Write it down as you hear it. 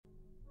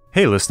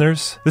Hey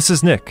listeners, this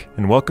is Nick,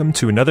 and welcome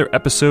to another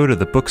episode of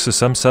the Books of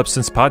Some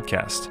Substance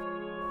podcast.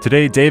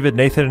 Today, David,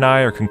 Nathan, and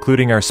I are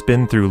concluding our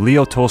spin through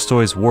Leo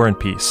Tolstoy's War and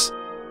Peace.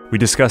 We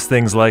discuss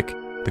things like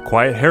the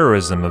quiet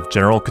heroism of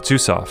General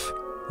Kutuzov,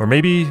 or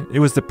maybe it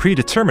was the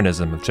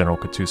predeterminism of General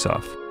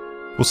Kutuzov.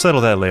 We'll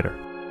settle that later.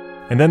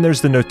 And then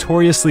there's the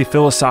notoriously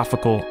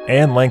philosophical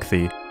and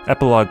lengthy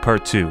Epilogue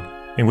Part 2,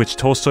 in which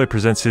Tolstoy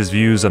presents his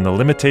views on the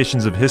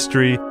limitations of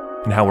history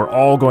and how we're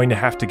all going to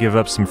have to give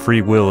up some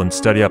free will and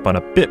study up on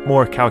a bit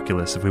more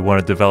calculus if we want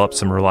to develop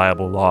some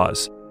reliable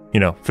laws,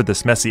 for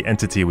this messy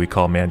entity we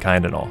call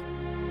mankind and all.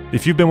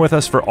 If you've been with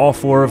us for all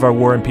 4 of our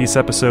War and Peace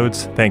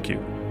episodes, thank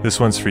you. This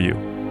one's for you.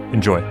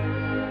 Enjoy.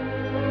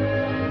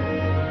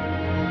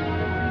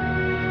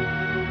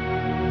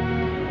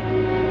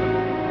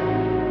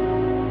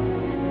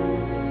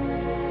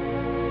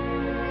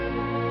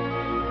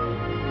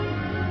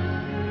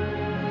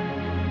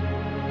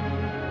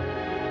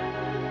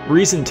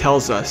 Reason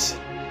tells us,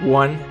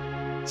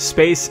 1.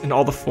 Space and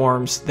all the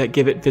forms that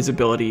give it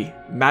visibility,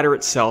 matter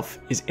itself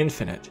is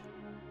infinite,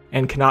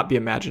 and cannot be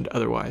imagined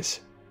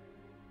otherwise.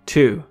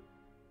 2.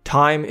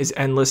 Time is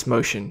endless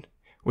motion,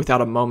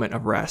 without a moment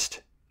of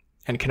rest,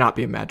 and cannot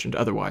be imagined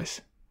otherwise.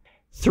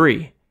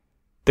 3.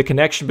 The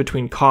connection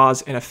between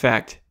cause and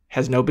effect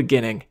has no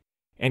beginning,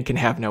 and can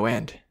have no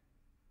end.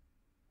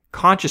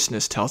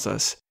 Consciousness tells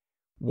us,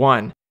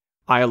 1.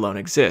 I alone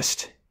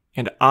exist,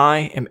 and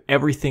I am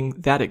everything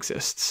that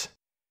exists.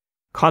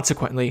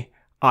 Consequently,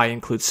 I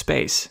include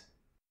space.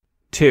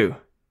 2.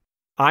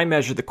 I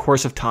measure the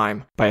course of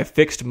time by a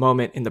fixed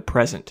moment in the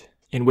present,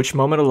 in which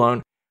moment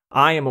alone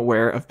I am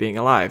aware of being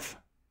alive.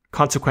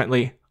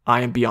 Consequently,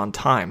 I am beyond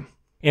time.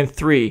 And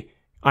 3.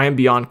 I am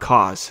beyond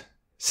cause,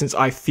 since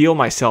I feel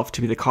myself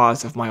to be the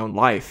cause of my own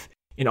life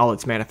in all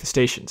its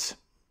manifestations.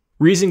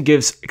 Reason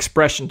gives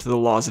expression to the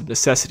laws of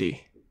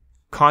necessity.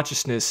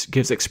 Consciousness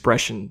gives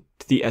expression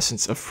to the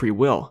essence of free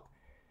will.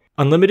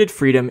 Unlimited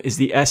freedom is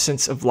the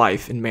essence of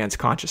life in man's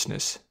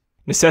consciousness.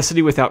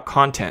 Necessity without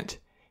content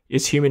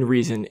is human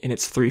reason in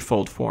its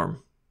threefold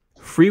form.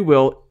 Free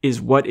will is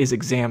what is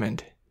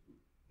examined.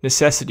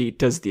 Necessity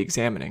does the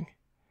examining.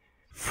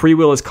 Free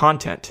will is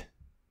content.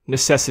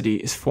 Necessity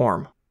is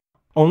form.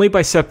 Only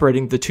by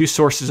separating the two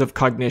sources of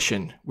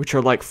cognition, which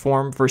are like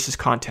form versus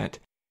content,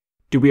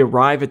 do we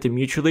arrive at the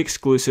mutually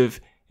exclusive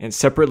and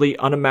separately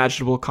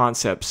unimaginable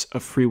concepts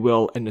of free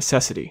will and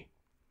necessity.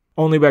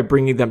 Only by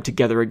bringing them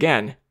together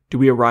again do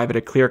we arrive at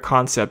a clear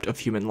concept of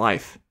human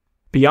life.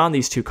 Beyond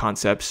these two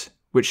concepts,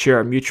 which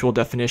share a mutual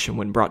definition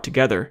when brought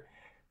together,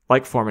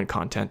 like form and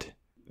content,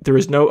 there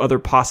is no other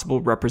possible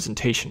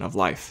representation of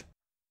life.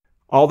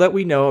 All that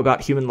we know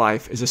about human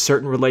life is a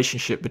certain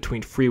relationship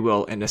between free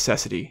will and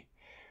necessity,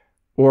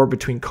 or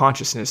between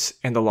consciousness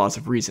and the laws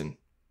of reason.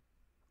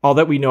 All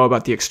that we know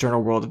about the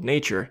external world of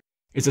nature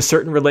is a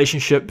certain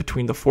relationship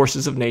between the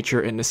forces of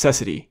nature and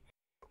necessity,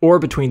 or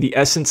between the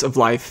essence of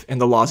life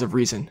and the laws of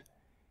reason.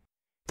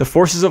 The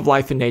forces of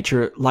life and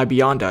nature lie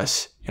beyond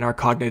us in our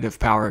cognitive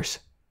powers,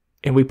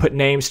 and we put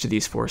names to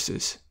these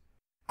forces: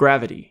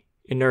 gravity,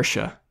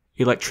 inertia,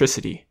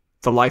 electricity,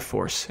 the life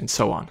force, and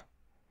so on.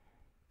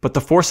 But the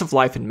force of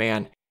life in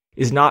man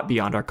is not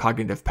beyond our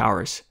cognitive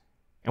powers,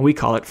 and we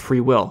call it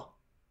free will.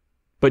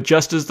 But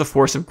just as the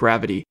force of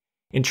gravity,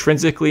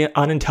 intrinsically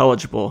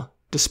unintelligible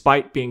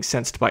despite being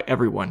sensed by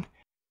everyone,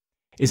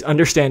 is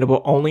understandable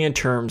only in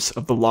terms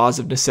of the laws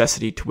of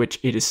necessity to which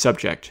it is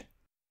subject,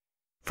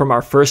 from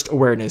our first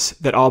awareness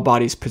that all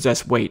bodies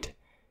possess weight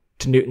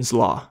to Newton's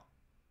law.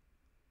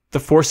 The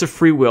force of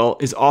free will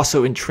is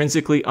also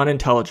intrinsically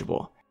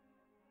unintelligible,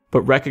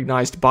 but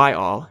recognized by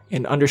all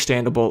and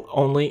understandable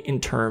only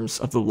in terms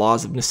of the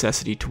laws of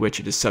necessity to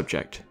which it is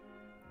subject.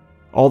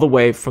 All the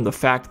way from the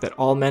fact that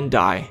all men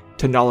die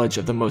to knowledge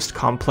of the most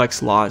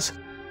complex laws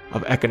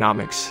of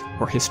economics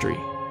or history.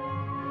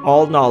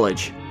 All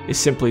knowledge is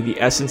simply the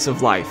essence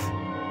of life,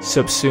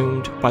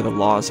 subsumed by the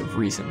laws of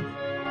reason.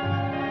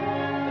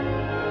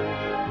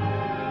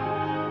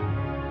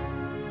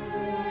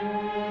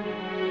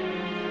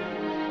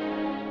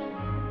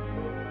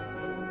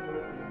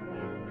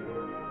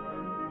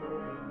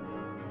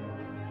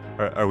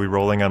 Are we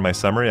rolling on my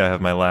summary? I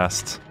have my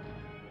last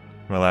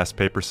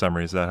paper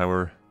summary. Is that how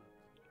we're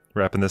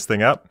wrapping this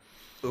thing up?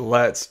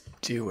 Let's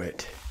do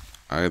it.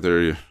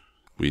 Either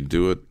we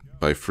do it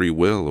by free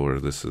will, or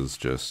this is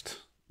just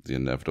the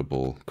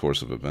inevitable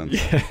course of events.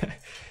 Yeah.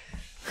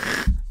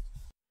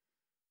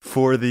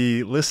 For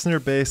the listener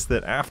base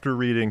that after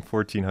reading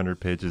 1,400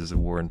 pages of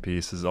War and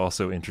Peace is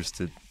also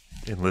interested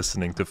in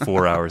listening to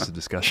 4 hours of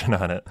discussion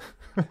on it.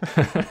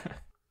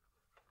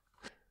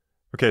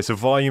 Okay, so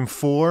Volume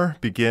 4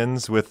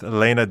 begins with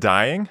Elena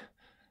dying.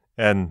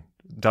 And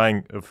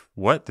dying of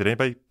what? Did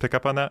anybody pick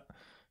up on that?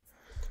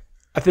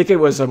 I think it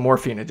was a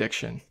morphine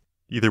addiction.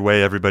 Either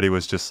way, everybody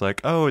was just like,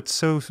 oh, it's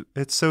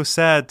so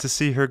sad to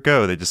see her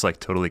go. They just like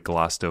totally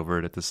glossed over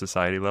it at the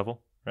society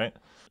level, right?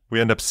 We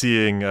end up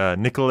seeing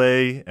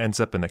Nikolay ends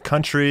up in the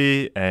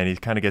country, and he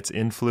kind of gets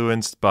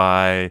influenced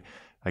by,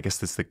 I guess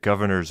that's the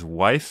governor's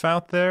wife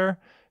out there,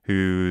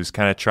 who's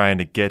kind of trying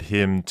to get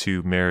him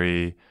to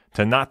marry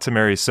not to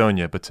marry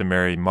Sonia, but to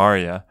marry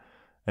Maria.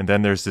 And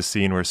then there's the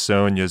scene where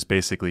Sonia's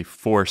basically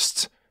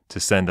forced to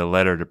send a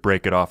letter to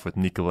break it off with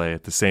Nikolay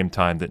at the same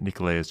time that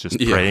Nikolay is just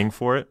praying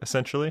for it,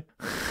 essentially.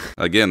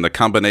 Again, the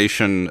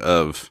combination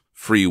of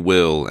free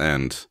will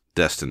and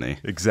destiny.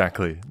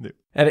 Exactly.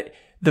 And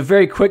the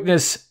very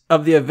quickness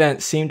of the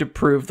event seemed to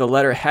prove the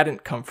letter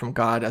hadn't come from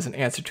God as an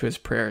answer to his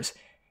prayers.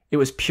 It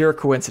was pure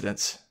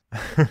coincidence.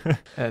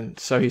 And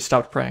so he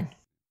stopped praying.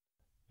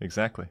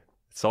 Exactly.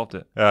 It solved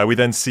it. We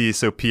then see,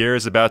 so Pierre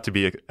is about to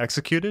be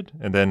executed,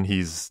 and then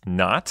he's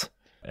not.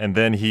 And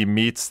then he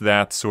meets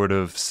that sort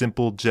of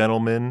simple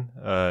gentleman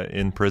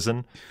in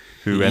prison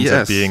who ends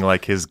up being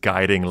like his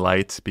guiding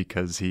light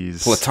because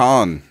he's...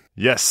 Platon.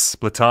 Yes,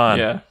 Platon.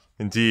 Yeah.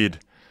 Indeed.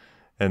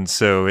 And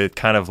so it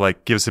kind of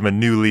like gives him a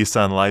new lease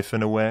on life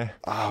in a way.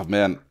 Oh,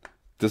 man.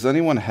 Does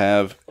anyone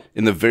have...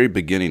 In the very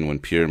beginning when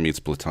Pierre meets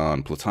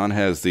Platon, Platon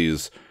has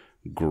these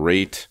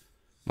great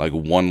like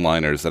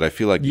one-liners that I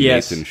feel like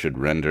Nathan should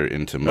render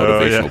into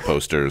motivational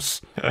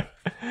posters.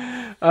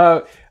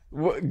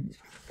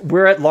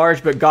 We're at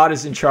large, but God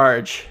is in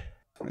charge.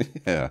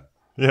 Yeah.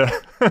 Yeah.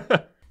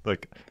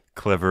 Like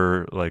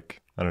clever,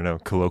 like, I don't know,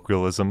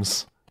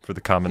 colloquialisms for the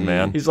common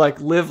man. He's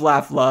like, live,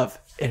 laugh, love.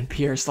 And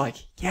Pierre's like,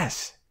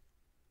 yes,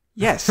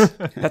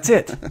 that's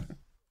it.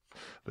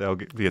 They'll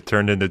get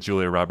turned into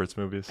Julia Roberts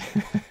movies.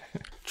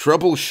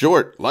 Trouble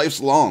short,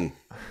 life's long.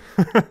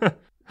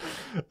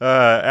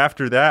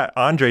 After that,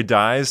 Andre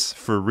dies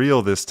for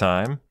real this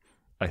time,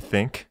 I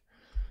think.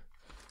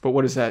 But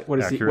what is that? What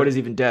is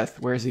even death?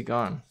 Where is he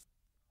gone?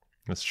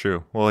 That's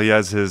true. Well, he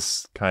has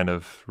his kind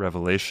of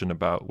revelation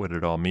about what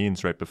it all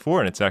means right before,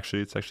 and it's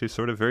actually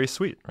sort of very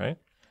sweet, right?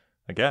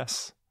 I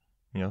guess.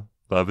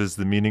 Love is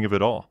the meaning of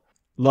it all.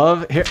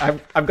 Love. Here,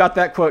 I've got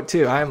that quote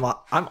too. I'm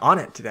on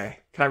it today.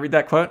 Can I read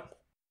that quote?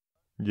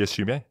 Yes,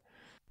 you may.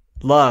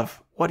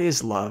 Love. What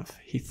is love?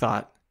 He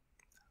thought.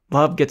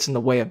 Love gets in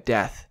the way of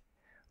death.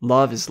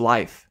 Love is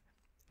life.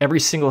 Every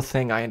single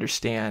thing I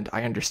understand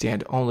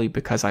only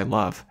because I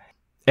love.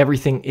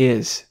 Everything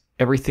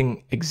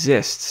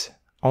exists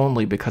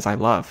only because I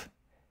love.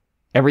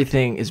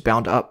 Everything is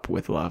bound up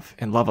with love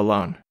and love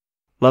alone.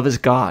 Love is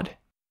God.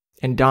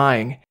 And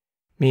dying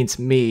means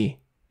me,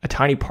 a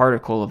tiny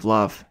particle of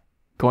love,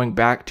 going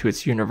back to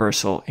its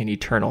universal and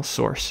eternal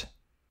source.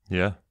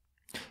 Yeah.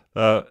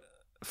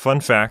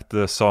 Fun fact,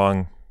 the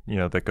song,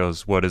 that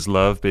goes, "What is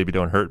love, baby,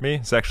 don't hurt me,"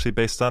 is actually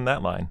based on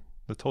that line,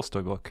 the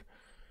Tolstoy book.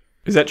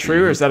 Is that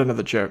true, or is that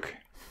another joke?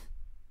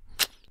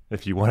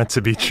 If you want it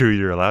to be true,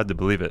 you're allowed to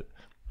believe it.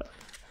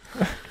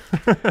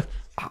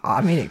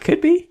 I mean, it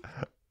could be.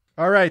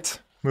 All right,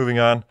 moving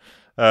on.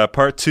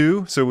 Part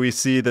 2, so we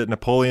see that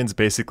Napoleon's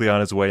basically on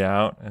his way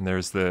out, and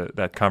there's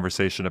that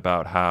conversation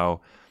about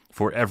how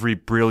for every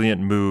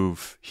brilliant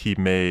move he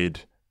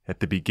made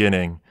at the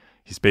beginning,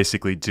 he's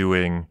basically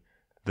doing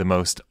the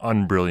most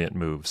unbrilliant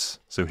moves.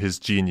 So his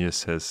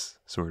genius has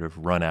sort of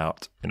run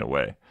out in a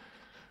way.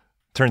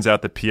 Turns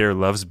out that Pierre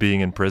loves being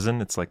in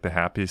prison. It's like the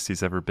happiest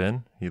he's ever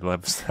been. He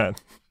loves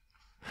that,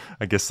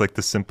 I guess, like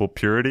the simple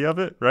purity of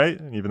it, right?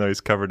 And even though he's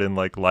covered in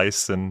like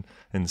lice and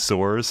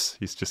sores,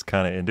 he's just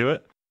kind of into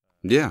it.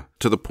 Yeah,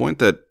 to the point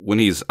that when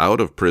he's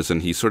out of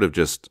prison, he sort of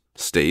just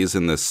stays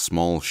in this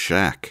small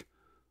shack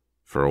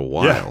for a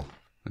while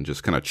and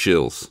just kind of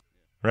chills.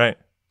 Right.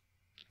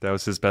 That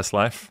was his best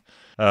life.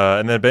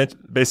 And then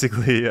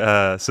basically,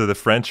 so the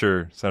French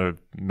are sort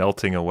of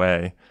melting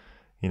away.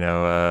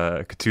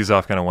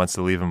 Kutuzov kind of wants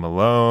to leave him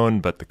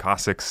alone, but the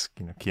Cossacks,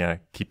 can't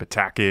keep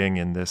attacking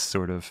in this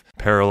sort of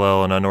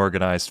parallel and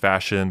unorganized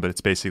fashion. But it's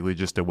basically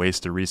just a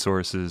waste of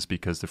resources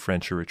because the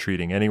French are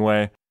retreating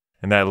anyway.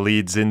 And that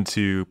leads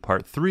into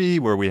part 3,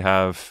 where we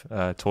have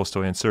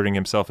Tolstoy inserting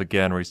himself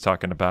again, where he's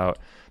talking about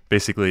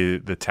basically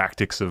the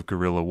tactics of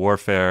guerrilla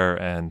warfare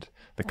and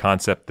the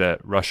concept that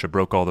Russia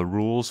broke all the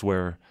rules,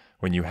 where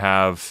when you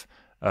have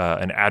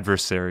an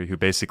adversary who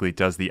basically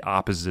does the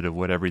opposite of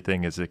what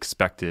everything is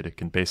expected, it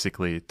can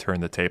basically turn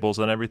the tables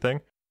on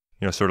everything.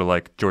 Sort of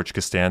like George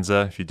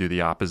Costanza, if you do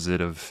the opposite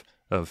of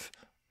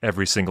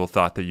every single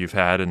thought that you've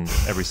had, and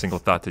every single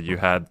thought that you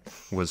had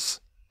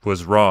was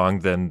wrong,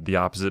 then the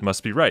opposite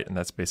must be right. And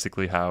that's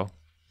basically how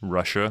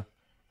Russia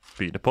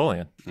beat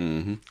Napoleon.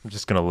 Mm-hmm. I'm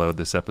just going to load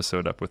this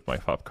episode up with my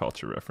pop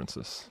culture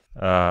references.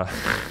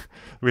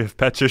 We have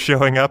Petya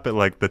showing up at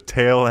like the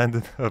tail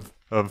end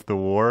of the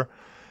war.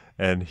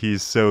 And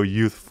he's so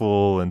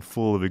youthful and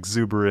full of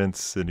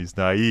exuberance, and he's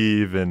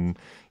naive, and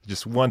he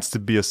just wants to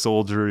be a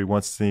soldier. He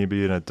wants to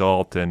be an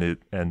adult, and it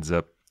ends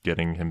up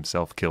getting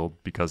himself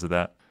killed because of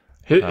that.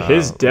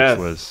 His death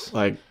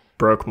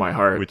broke my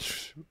heart.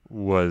 Which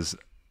was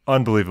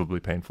unbelievably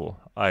painful.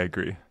 I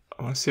agree.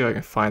 I want to see if I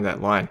can find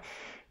that line,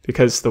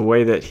 because the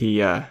way that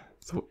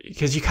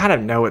because you kind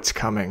of know it's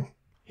coming.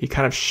 He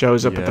kind of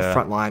shows up at the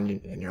front line,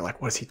 and you're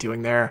like, what is he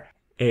doing there?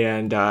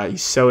 And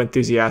he's so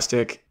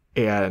enthusiastic.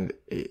 And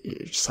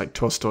it's just like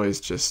Tolstoy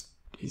is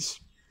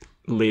he's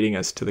leading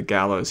us to the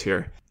gallows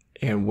here.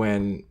 And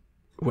when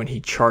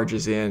he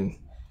charges in,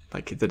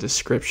 like the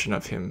description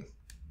of him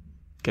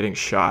getting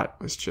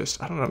shot was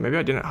just, I don't know, maybe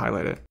I didn't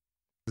highlight it.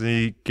 Does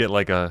he get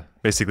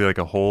basically like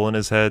a hole in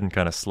his head and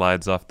kind of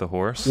slides off the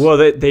horse? Well,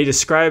 he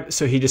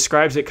describes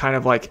it kind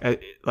of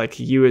like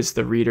you as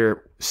the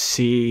reader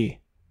see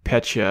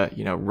Petya,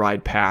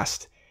 ride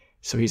past.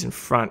 So he's in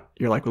front.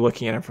 You're like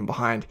looking at him from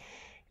behind,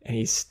 and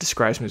he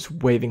describes him as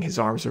waving his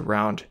arms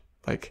around,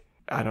 like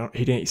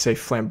he didn't say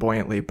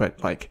flamboyantly,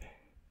 but like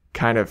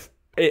kind of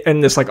in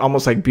this like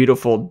almost like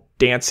beautiful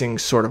dancing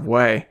sort of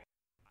way.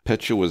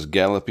 Petya was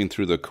galloping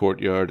through the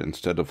courtyard.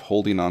 Instead of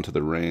holding onto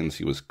the reins,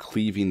 he was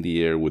cleaving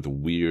the air with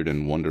weird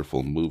and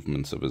wonderful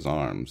movements of his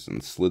arms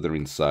and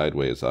slithering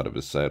sideways out of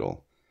his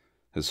saddle.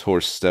 His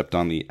horse stepped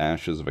on the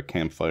ashes of a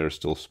campfire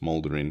still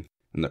smoldering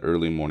in the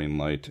early morning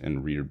light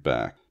and reared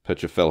back.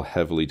 Petya fell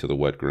heavily to the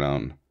wet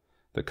ground.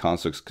 The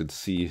Cossacks could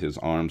see his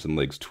arms and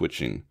legs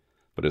twitching,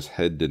 but his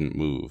head didn't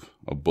move.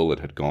 A bullet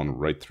had gone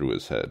right through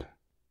his head.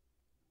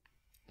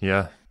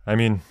 Yeah, I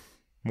mean,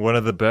 one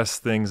of the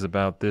best things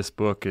about this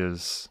book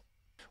is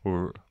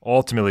we're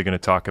ultimately going to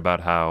talk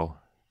about how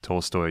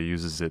Tolstoy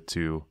uses it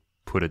to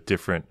put a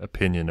different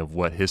opinion of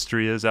what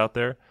history is out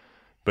there,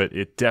 but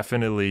it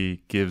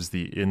definitely gives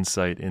the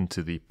insight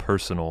into the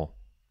personal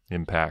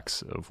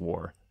impacts of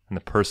war and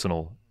the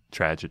personal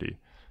tragedy.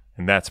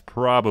 And that's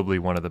probably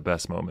one of the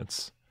best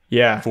moments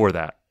for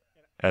that,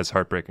 as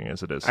heartbreaking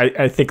as it is.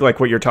 I think like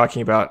what you're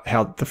talking about,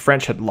 how the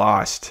French had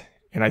lost,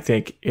 and I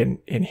think in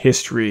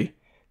history,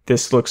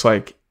 this looks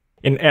like,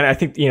 and I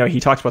think, he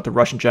talks about the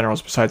Russian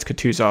generals besides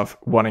Kutuzov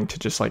wanting to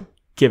just like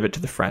give it to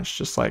the French,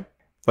 just like,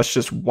 let's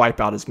just wipe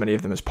out as many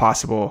of them as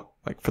possible,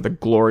 like for the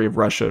glory of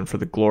Russia and for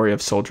the glory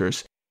of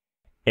soldiers.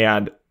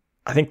 And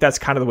I think that's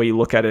kind of the way you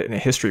look at it in a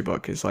history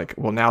book, is like,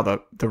 well, now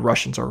the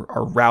Russians are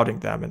routing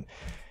them, and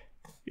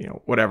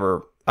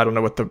whatever, I don't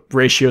know what the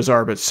ratios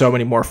are, but so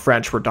many more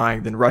French were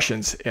dying than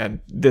Russians. And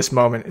this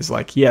moment is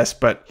like, yes,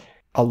 but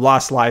a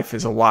lost life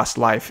is a lost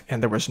life,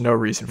 and there was no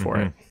reason for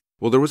it.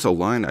 Well, there was a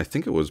line, I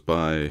think it was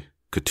by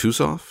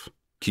Kutuzov.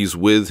 He's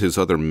with his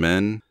other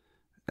men,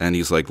 and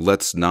he's like,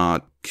 let's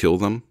not kill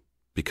them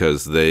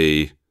because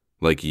they,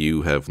 like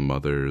you, have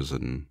mothers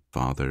and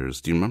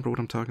fathers. Do you remember what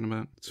I'm talking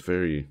about? It's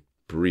very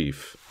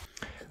brief.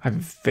 I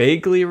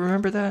vaguely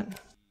remember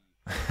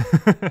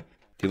that.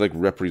 He like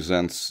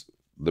represents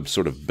the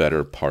sort of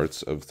better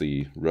parts of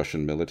the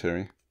Russian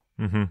military.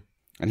 Mm-hmm.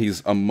 And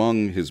he's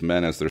among his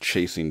men as they're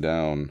chasing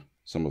down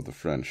some of the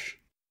French.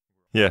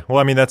 Yeah, well,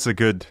 I mean, that's a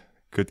good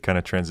kind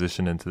of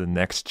transition into the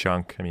next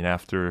chunk. I mean,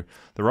 after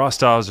the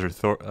Rostovs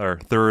are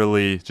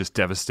thoroughly just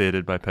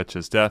devastated by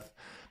Petya's death,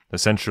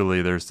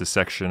 essentially there's this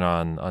section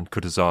on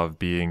Kutuzov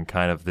being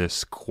kind of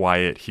this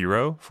quiet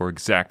hero for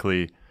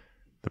exactly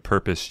the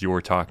purpose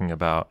you're talking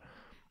about.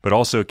 But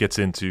also it gets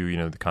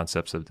into, the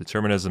concepts of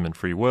determinism and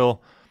free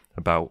will,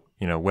 about,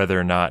 whether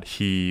or not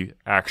he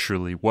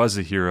actually was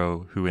a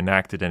hero who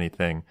enacted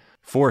anything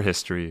for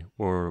history,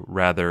 or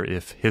rather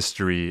if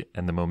history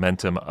and the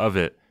momentum of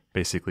it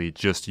basically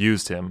just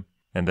used him.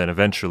 And then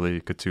eventually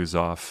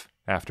Kutuzov,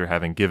 after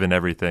having given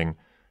everything,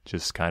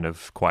 just kind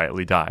of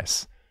quietly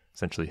dies.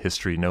 Essentially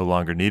history no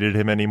longer needed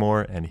him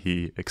anymore, and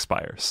he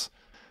expires.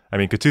 I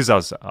mean,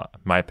 Kutuzov's,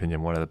 in my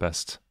opinion, one of the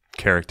best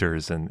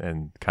characters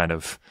and kind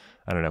of,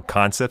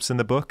 concepts in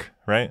the book,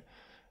 right?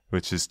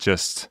 Which is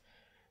just,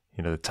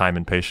 the time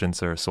and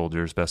patience are a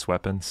soldier's best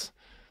weapons.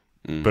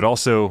 But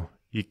also,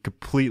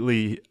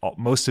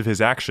 most of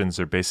his actions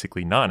are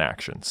basically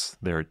non-actions.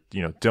 They're,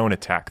 don't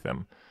attack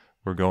them.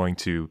 We're going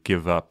to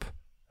give up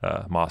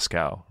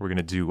Moscow. We're going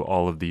to do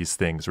all of these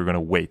things. We're going to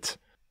wait.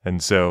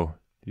 And so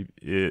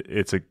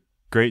it's a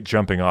great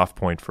jumping off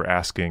point for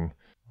asking,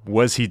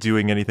 was he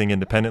doing anything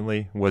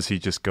independently? Was he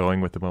just going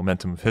with the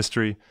momentum of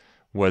history?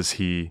 Was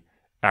he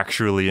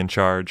actually in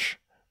charge?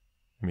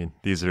 I mean,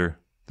 this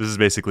is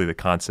basically the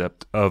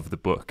concept of the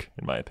book,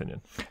 in my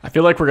opinion. I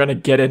feel like we're going to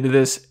get into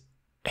this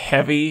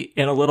heavy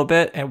in a little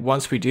bit, and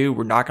once we do,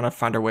 we're not going to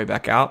find our way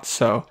back out.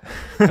 So,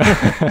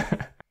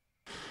 okay.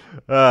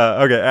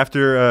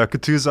 After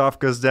Kutuzov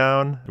goes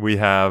down, we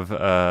have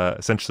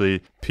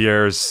essentially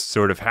Pierre's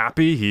sort of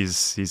happy.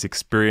 He's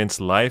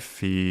experienced life.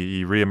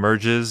 He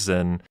reemerges,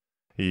 and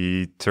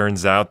he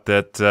turns out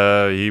that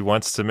he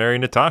wants to marry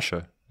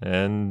Natasha.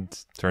 And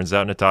turns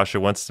out Natasha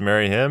wants to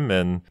marry him,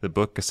 and the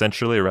book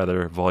essentially, or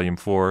rather Volume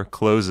 4,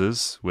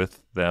 closes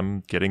with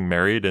them getting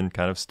married and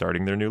kind of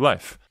starting their new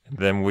life. And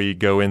then we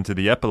go into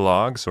the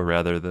epilogues, or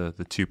rather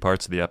the two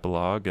parts of the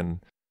epilogue, and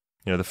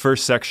the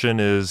first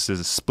section is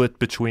a split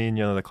between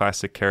the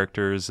classic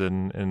characters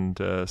and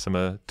some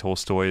of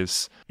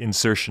Tolstoy's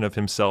insertion of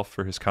himself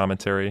for his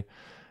commentary.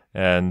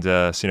 And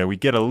so, we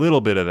get a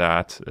little bit of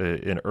that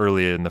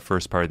early in the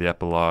first part of the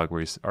epilogue,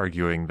 where he's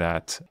arguing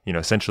that,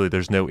 essentially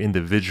there's no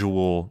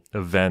individual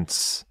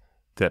events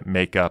that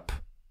make up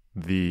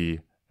the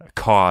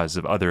cause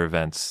of other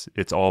events.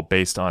 It's all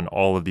based on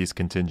all of these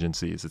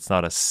contingencies. It's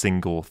not a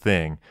single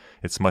thing.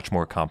 It's much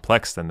more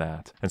complex than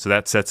that. And so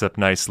that sets up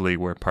nicely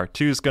where part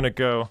 2 is going to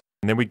go.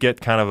 And then we get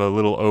kind of a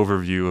little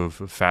overview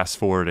of fast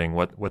forwarding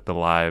what the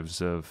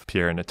lives of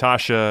Pierre and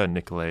Natasha and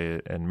Nikolai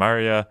and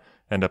Maria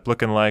end up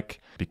looking like,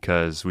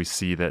 because we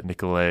see that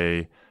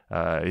Nikolai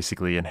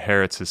basically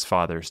inherits his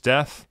father's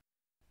death,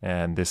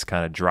 and this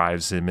kind of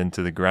drives him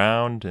into the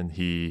ground, and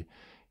he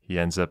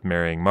ends up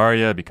marrying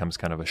Maria, becomes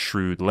kind of a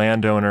shrewd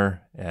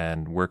landowner,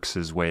 and works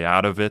his way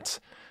out of it,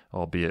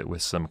 albeit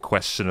with some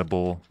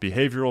questionable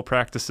behavioral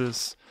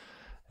practices.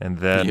 And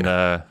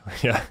then,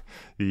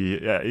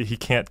 he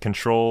can't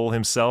control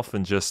himself,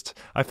 and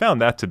I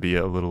found that to be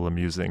a little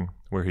amusing,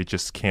 where he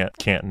just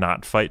can't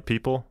not fight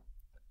people.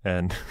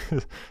 And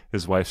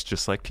his wife's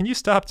just like, can you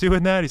stop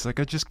doing that? He's like,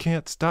 I just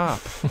can't stop.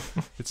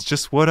 It's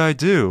just what I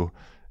do.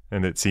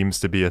 And it seems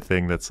to be a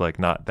thing that's like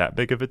not that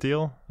big of a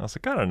deal. I was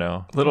like, I don't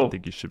know. I don't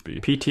think you should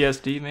be.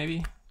 PTSD,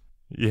 maybe?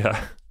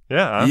 Yeah.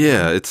 Yeah.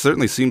 Yeah, it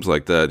certainly seems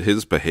like that.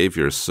 His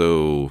behavior is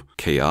so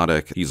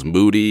chaotic. He's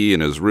moody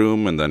in his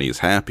room, and then he's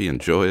happy and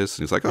joyous.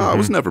 And he's like, I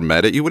was never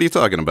mad at you. What are you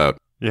talking about?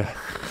 Yeah.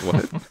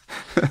 What?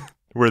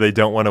 Where they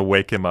don't want to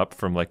wake him up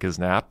from like his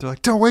nap. They're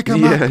like, don't wake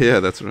him up. Yeah,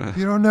 that's right.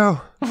 You don't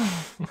know.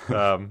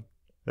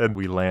 And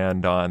we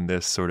land on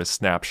this sort of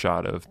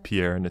snapshot of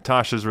Pierre and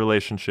Natasha's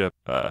relationship,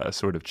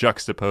 sort of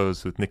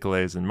juxtaposed with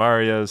Nicolay's and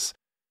Maria's.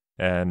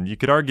 And you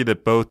could argue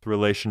that both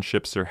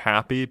relationships are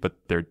happy, but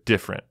they're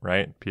different,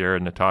 right? Pierre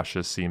and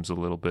Natasha seems a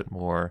little bit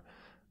more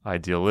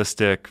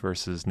idealistic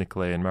versus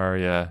Nicolay and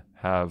Maria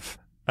have,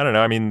 I don't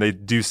know, I mean, they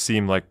do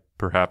seem like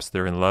perhaps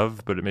they're in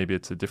love, but maybe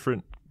it's a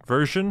different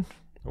version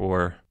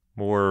or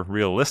more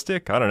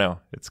realistic. I don't know.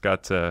 It's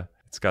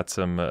got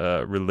some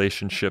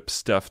relationship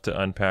stuff to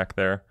unpack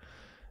there.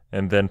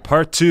 And then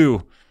part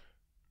 2,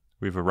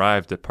 we've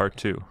arrived at part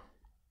 2,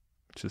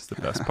 which is the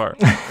best part.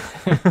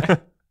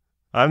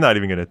 I'm not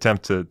even going to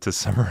attempt to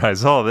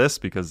summarize all this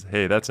because,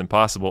 hey, that's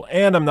impossible.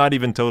 And I'm not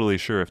even totally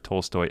sure if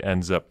Tolstoy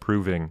ends up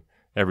proving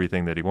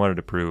everything that he wanted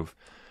to prove.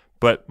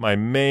 But my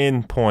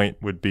main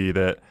point would be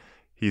that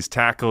he's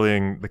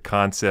tackling the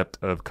concept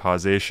of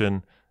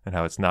causation and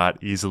how it's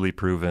not easily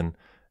proven,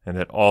 and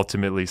that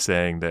ultimately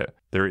saying that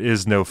there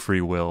is no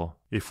free will.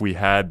 If we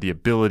had the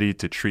ability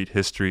to treat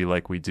history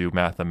like we do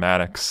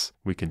mathematics,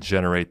 we can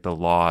generate the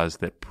laws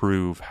that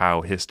prove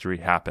how history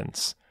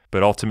happens.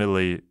 But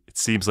ultimately, it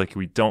seems like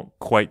we don't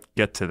quite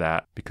get to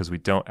that because we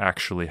don't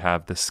actually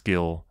have the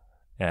skill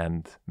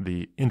and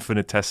the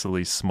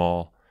infinitesimally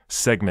small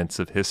segments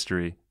of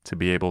history to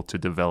be able to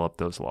develop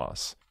those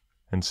laws.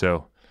 And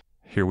so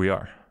here we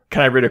are.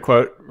 Can I read a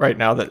quote right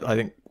now that I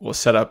think will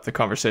set up the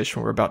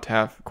conversation we're about to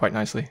have quite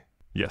nicely?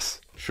 Yes.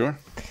 Sure.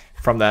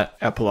 From that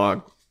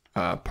epilogue,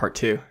 part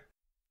 2.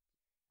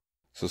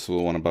 Is this the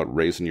one about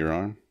raising your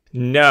arm?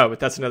 No, but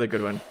that's another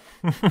good one.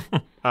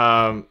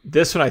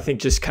 This one I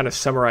think just kind of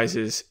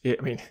summarizes it.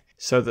 I mean,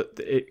 so that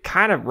it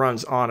kind of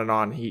runs on and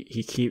on.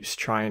 He keeps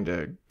trying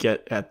to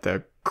get at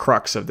the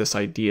crux of this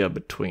idea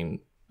between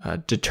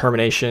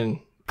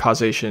determination,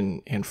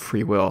 causation, and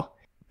free will.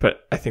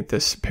 But I think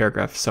this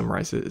paragraph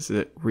summarizes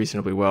it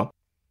reasonably well.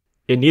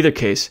 In neither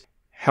case,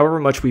 however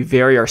much we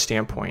vary our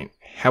standpoint,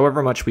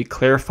 however much we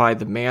clarify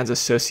the man's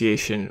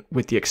association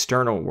with the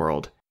external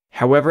world,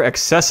 however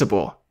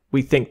accessible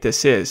we think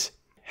this is,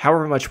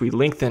 however much we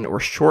lengthen or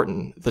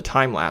shorten the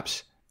time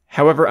lapse,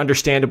 however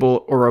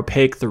understandable or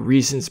opaque the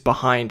reasons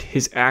behind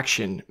his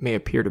action may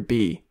appear to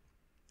be,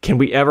 can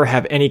we ever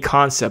have any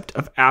concept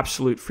of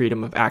absolute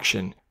freedom of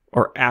action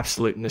or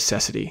absolute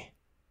necessity?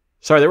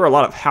 Sorry, there were a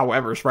lot of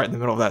howevers right in the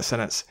middle of that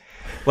sentence.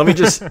 Let me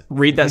just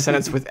read that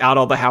sentence without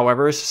all the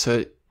howevers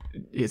so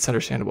it's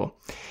understandable.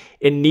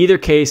 In neither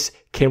case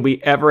can we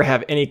ever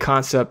have any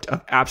concept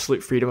of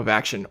absolute freedom of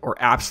action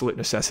or absolute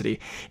necessity.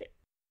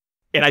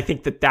 And I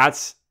think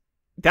that's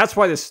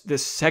why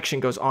this section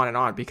goes on and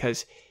on,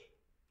 because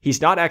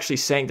he's not actually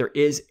saying there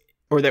is,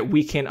 or that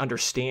we can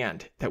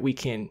understand, that we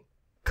can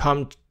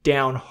come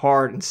down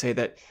hard and say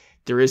that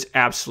there is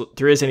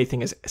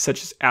anything as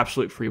such as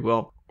absolute free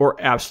will or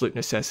absolute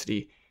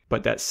necessity,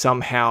 but that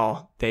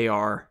somehow they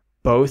are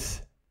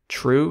both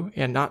true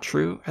and not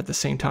true at the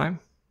same time.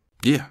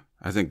 Yeah,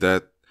 I think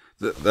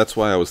that's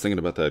why I was thinking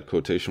about that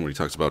quotation where he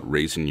talks about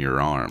raising your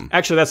arm.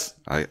 Actually, that's...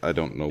 I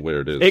don't know where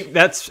it is.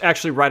 That's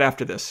actually right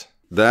after this.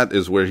 That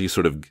is where he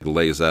sort of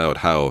lays out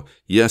how,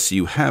 yes,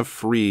 you have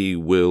free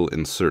will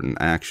in certain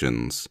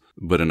actions,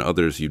 but in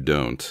others you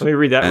don't. Let me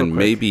read that real quick. And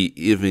maybe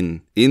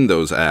even in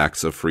those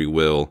acts of free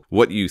will,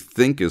 what you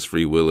think is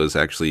free will is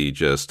actually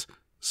just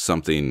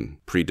something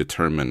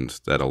predetermined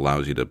that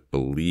allows you to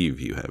believe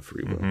you have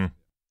free will. Mm-hmm.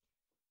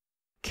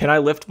 Can I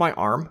lift my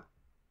arm?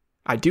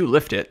 I do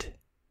lift it.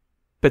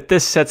 But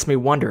this sets me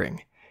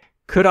wondering,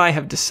 could I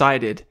have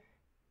decided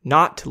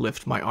not to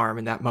lift my arm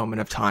in that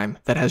moment of time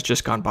that has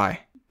just gone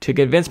by? To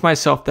convince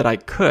myself that I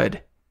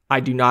could,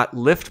 I do not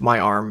lift my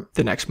arm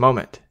the next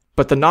moment.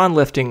 But the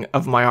non-lifting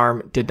of my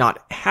arm did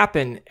not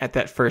happen at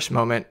that first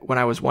moment when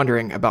I was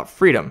wondering about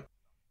freedom.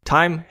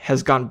 Time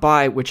has gone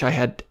by which I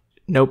had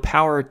no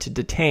power to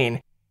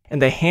detain,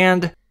 and the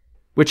hand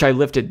which I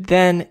lifted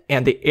then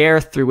and the air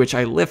through which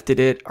I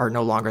lifted it are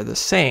no longer the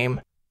same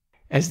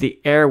as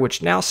the air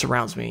which now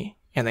surrounds me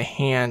and the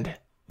hand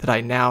that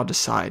I now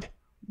decide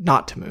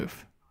not to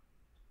move.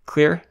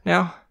 Clear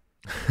now?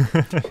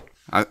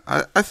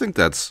 I think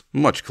that's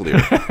much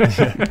clearer.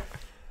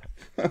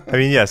 I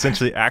mean, yeah,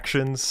 essentially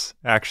actions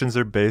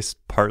are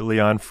based partly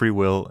on free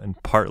will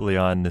and partly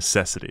on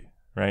necessity,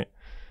 right?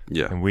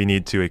 Yeah. And we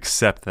need to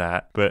accept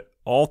that. But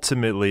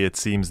ultimately, it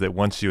seems that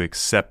once you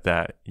accept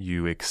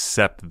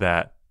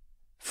that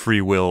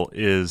free will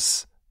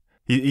is...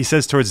 He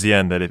says towards the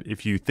end that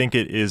if you think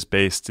it is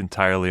based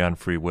entirely on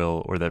free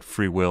will, or that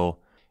free will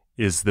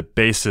is the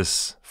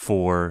basis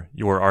for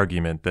your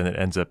argument, then it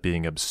ends up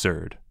being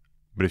absurd.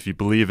 But if you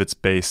believe it's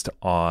based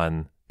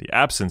on the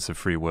absence of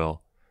free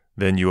will,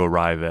 then you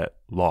arrive at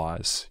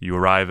laws. You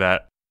arrive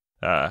at,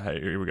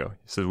 here we go.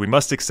 So we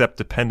must accept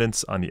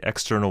dependence on the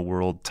external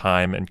world,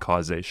 time, and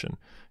causation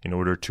in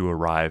order to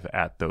arrive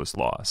at those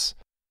laws.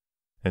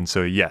 And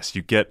so, yes,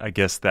 you get, I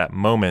guess, that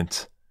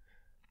moment,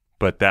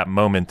 but that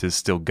moment is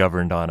still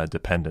governed on a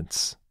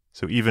dependence.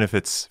 So even if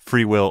it's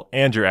free will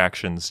and your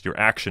action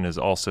is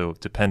also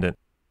dependent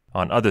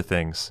on other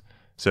things.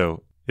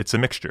 So it's a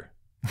mixture.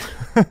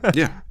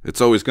 Yeah,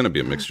 it's always going to be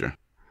a mixture.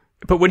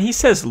 But when he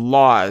says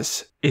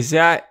laws, is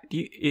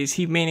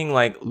he meaning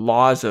like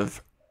laws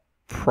of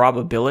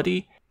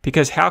probability?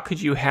 Because how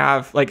could you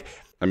have like...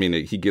 I mean,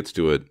 he gets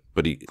to it,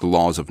 but the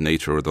laws of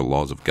nature or the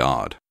laws of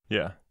God.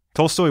 Yeah.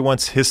 Tolstoy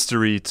wants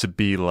history to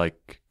be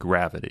like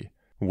gravity,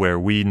 where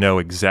we know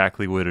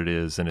exactly what it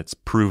is and it's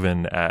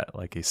proven at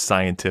like a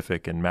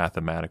scientific and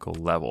mathematical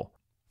level.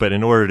 But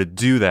in order to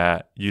do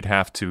that, you'd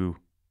have to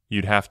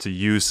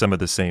use some of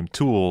the same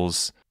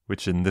tools,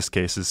 which in this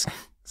case is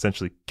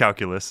essentially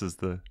calculus is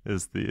the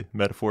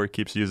metaphor he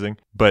keeps using.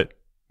 But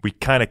we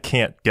kind of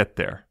can't get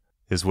there,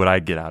 is what I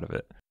get out of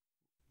it.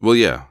 Well,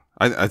 yeah.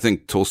 I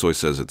think Tolstoy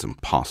says it's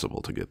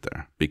impossible to get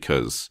there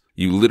because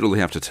you literally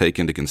have to take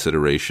into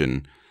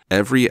consideration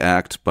every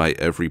act by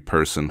every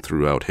person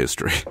throughout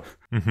history.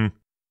 Mm-hmm.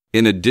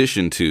 In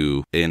addition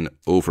to an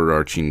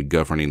overarching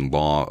governing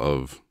law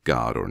of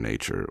God or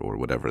nature or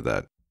whatever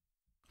that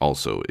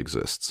also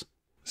exists.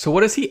 So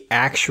what is he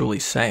actually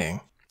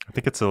saying? I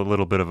think it's a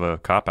little bit of a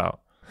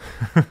cop-out.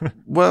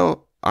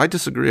 Well, I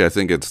disagree. I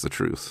think it's the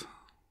truth.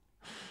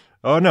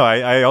 Oh, no,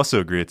 I also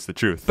agree it's the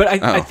truth. But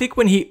I think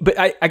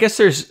I guess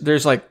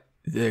there's like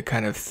the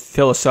kind of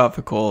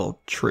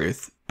philosophical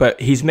truth,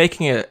 but he's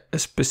making a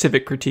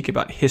specific critique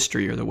about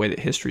history or the way that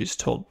history is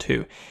told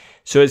too.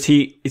 So is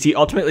he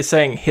ultimately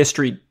saying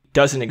history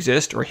doesn't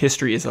exist or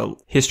history is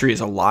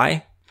a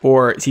lie?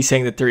 Or is he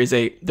saying that there is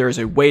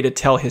a way to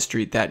tell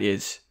history that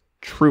is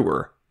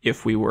truer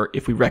if we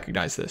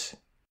recognize this?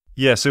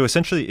 Yeah, so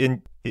essentially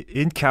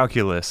in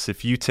calculus,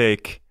 if you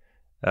take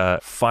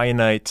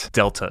finite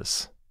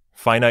deltas,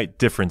 finite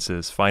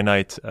differences,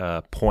 finite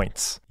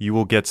points, you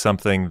will get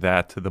something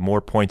that the more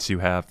points you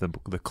have,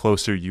 the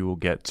closer you will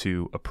get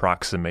to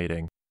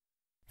approximating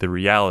the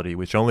reality,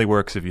 which only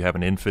works if you have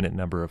an infinite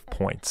number of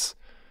points.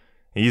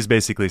 And he's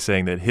basically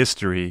saying that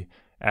history,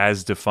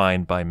 as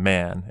defined by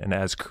man and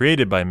as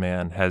created by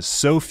man, has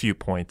so few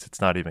points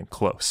it's not even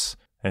close.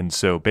 And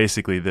so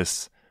basically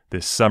this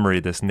summary,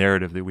 this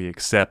narrative that we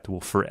accept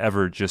will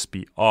forever just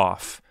be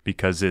off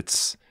because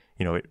it's,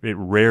 it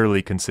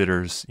rarely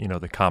considers,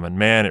 the common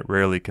man. It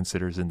rarely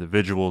considers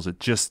individuals. It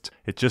just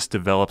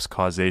develops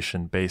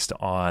causation based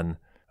on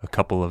a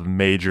couple of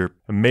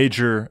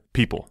major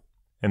people.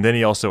 And then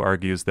he also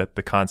argues that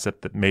the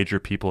concept that major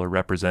people are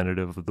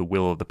representative of the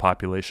will of the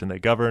population they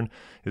govern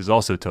is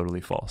also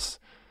totally false.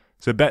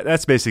 So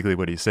that's basically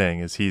what he's saying,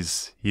 is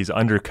he's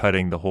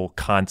undercutting the whole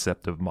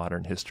concept of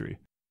modern history.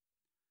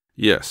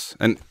 Yes,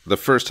 and the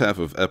first half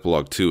of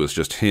Epilogue 2 is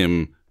just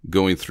him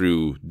going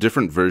through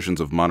different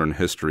versions of modern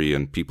history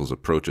and people's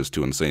approaches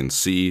to it and saying,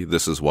 see,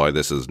 this is why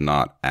this is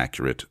not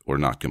accurate or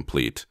not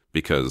complete,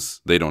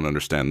 because they don't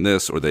understand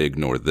this or they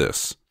ignore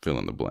this, fill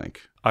in the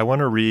blank. I want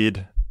to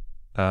read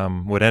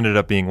what ended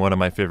up being one of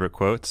my favorite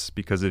quotes,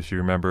 because if you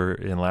remember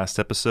in last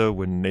episode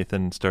when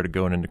Nathan started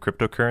going into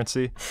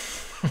cryptocurrency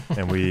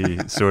and we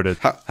sort of...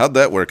 How'd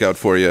that work out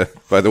for you,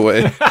 by the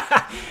way?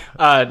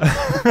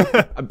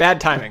 Bad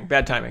timing.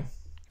 Bad timing.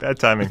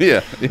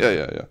 Yeah.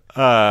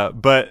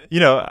 But,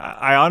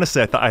 I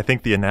honestly, I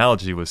think the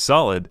analogy was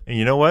solid. And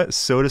you know what?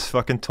 So does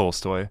fucking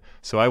Tolstoy.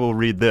 So I will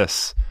read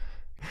this.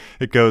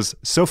 It goes,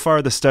 so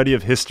far the study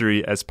of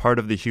history as part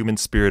of the human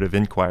spirit of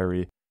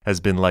inquiry has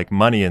been like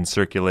money in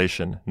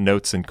circulation,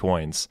 notes and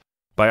coins.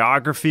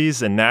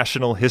 Biographies and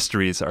national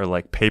histories are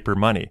like paper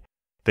money.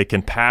 They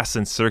can pass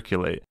and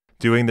circulate,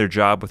 doing their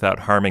job without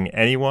harming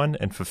anyone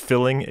and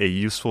fulfilling a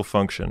useful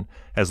function,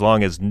 as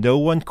long as no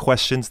one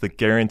questions the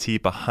guarantee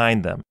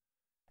behind them,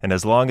 and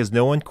as long as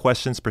no one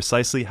questions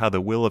precisely how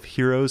the will of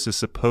heroes is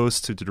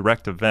supposed to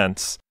direct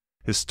events.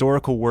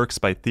 Historical works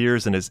by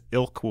Thiers and his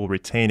ilk will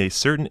retain a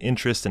certain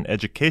interest and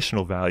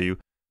educational value,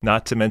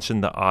 not to mention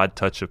the odd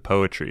touch of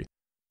poetry.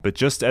 But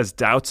just as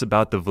doubts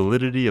about the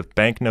validity of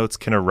banknotes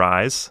can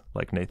arise,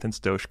 like Nathan's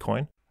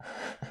Dogecoin,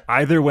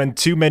 Either when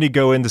too many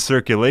go into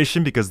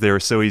circulation because they are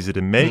so easy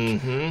to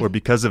make, or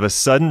because of a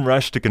sudden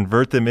rush to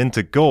convert them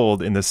into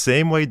gold, in the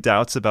same way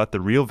doubts about the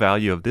real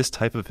value of this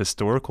type of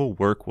historical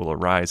work will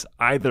arise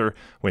either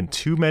when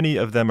too many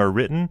of them are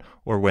written,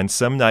 or when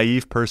some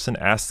naive person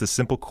asks the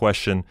simple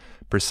question,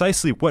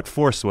 precisely what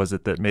force was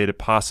it that made it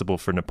possible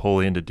for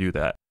Napoleon to do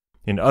that?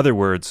 In other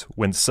words,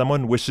 when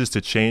someone wishes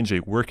to change a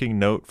working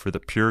note for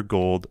the pure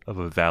gold of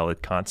a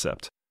valid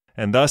concept.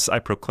 And thus I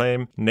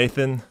proclaim,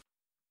 Nathan,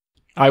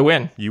 I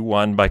win. You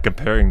won by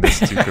comparing this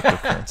to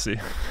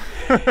cryptocurrency.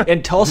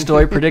 And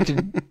Tolstoy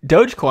predicted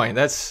Dogecoin.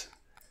 That's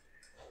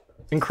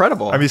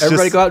incredible. I mean,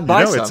 everybody go out and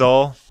buy some. It's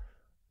all,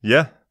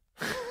 yeah.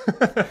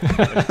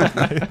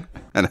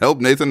 And help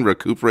Nathan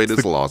recuperate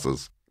his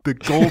losses. The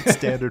gold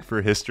standard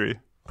for history.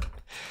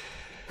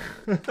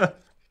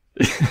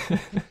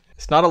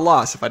 It's not a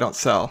loss if I don't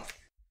sell.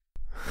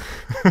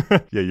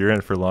 Yeah, you're in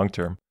it for long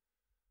term.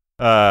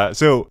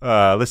 So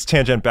let's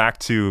tangent back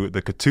to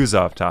the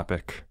Kutuzov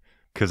topic,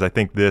 because I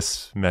think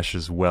this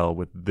meshes well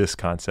with this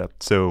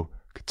concept. So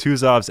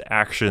Kutuzov's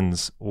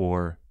actions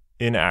or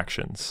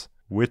inactions,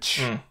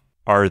 which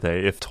are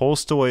they? If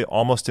Tolstoy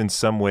almost in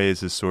some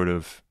ways is sort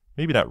of,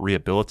 maybe not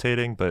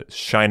rehabilitating, but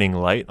shining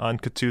light on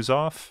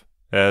Kutuzov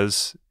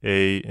as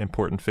a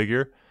important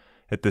figure,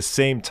 at the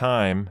same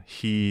time,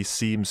 he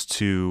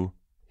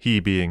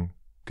being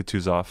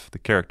Kutuzov, the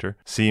character,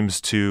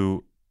 seems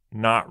to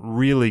not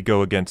really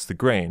go against the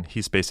grain.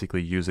 He's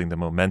basically using the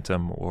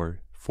momentum or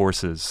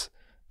forces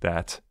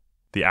that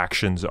the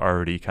actions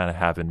already kind of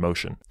have in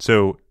motion.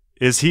 So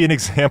is he an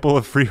example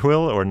of free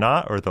will or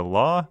not, or the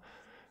law?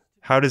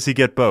 How does he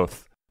get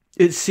both?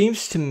 It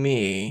seems to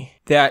me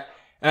that,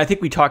 and I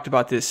think we talked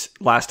about this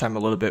last time a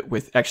little bit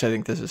with, actually I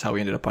think this is how we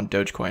ended up on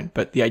Dogecoin,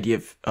 but the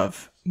idea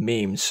of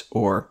memes,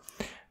 or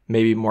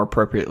maybe more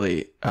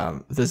appropriately,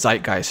 the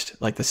zeitgeist,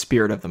 like the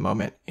spirit of the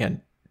moment.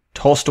 And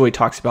Tolstoy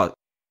talks about,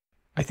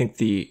 I think,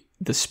 the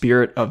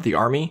spirit of the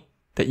army,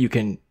 that you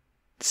can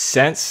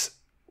sense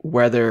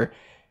whether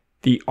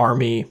the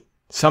army,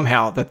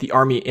 somehow, that the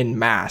army in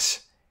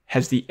mass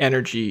has the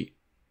energy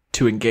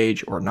to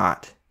engage or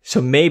not. So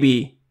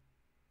maybe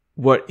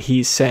what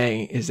he's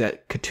saying is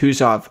that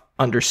Kutuzov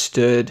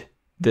understood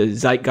the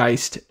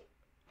zeitgeist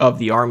of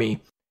the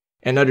army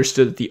and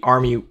understood that the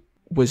army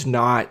was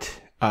not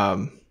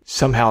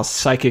somehow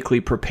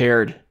psychically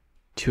prepared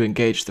to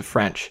engage the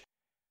French.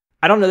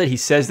 I don't know that he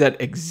says that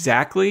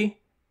exactly,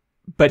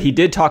 but he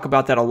did talk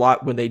about that a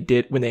lot when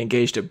they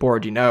engaged at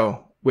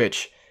Borodino,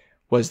 which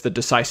was the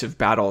decisive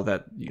battle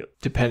that,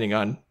 depending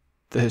on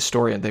the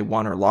historian, they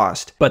won or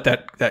lost, but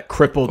that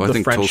crippled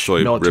the French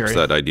military. I think Tolstoy rips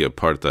that idea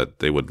apart, that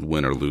they would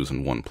win or lose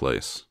in one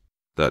place,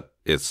 that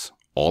it's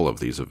all of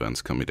these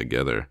events coming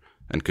together.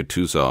 And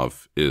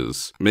Kutuzov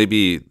is,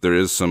 maybe there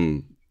is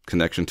some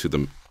connection to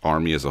the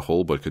army as a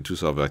whole, but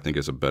Kutuzov, I think,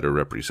 is a better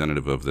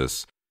representative of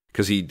this,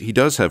 because he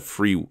does have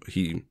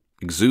he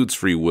exudes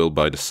free will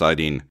by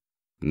deciding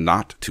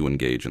not to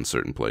engage in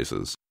certain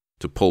places,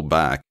 to pull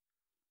back.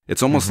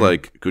 It's almost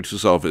like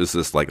Kutuzov is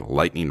this like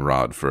lightning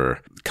rod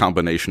for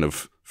combination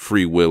of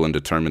free will and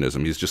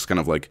determinism. He's just kind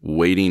of like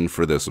waiting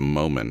for this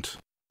moment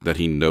that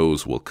he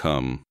knows will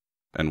come,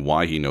 and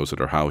why he knows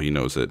it or how he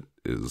knows it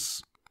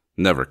is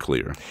never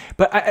clear.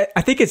 But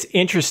I think it's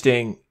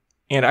interesting,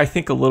 and I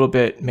think a little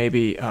bit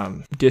maybe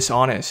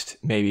dishonest,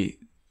 maybe,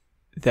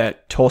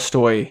 that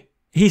Tolstoy,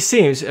 he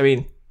seems, I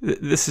mean,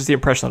 this is the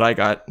impression that I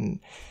got, and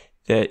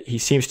that he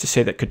seems to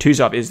say that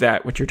Kutuzov is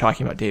that, what you're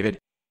talking about, David,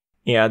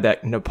 and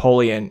that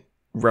Napoleon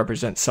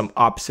represents some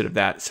opposite of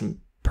that,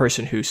 some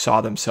person who saw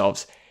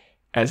themselves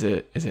as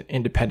an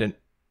independent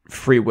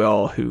free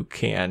will who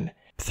can,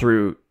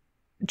 through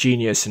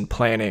genius and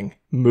planning,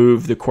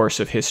 move the course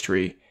of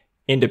history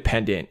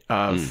independent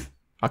of,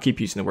 I'll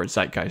keep using the word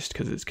zeitgeist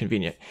because it's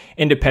convenient,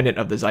 independent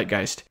of the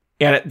zeitgeist.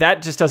 And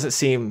that just doesn't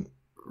seem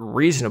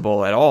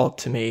reasonable at all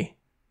to me,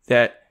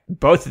 that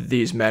both of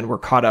these men were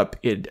caught up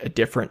in a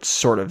different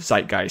sort of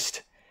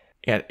zeitgeist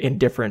and in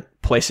different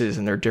places,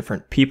 and they're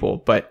different people.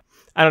 But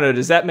I don't know,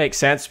 does that make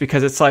sense?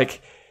 Because it's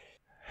like,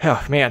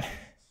 oh man,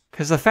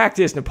 because the fact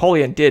is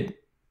Napoleon did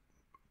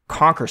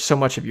conquer so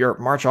much of Europe,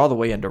 march all the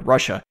way into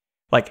Russia.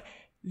 Like,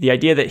 the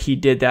idea that he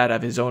did that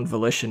of his own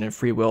volition and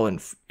free will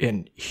and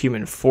in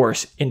human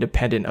force,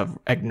 independent of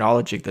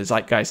acknowledging the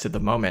zeitgeist of the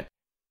moment.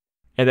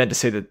 And then to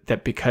say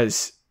that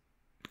because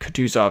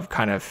Kutuzov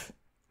kind of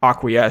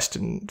acquiesced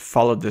and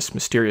followed this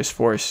mysterious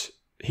force,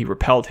 he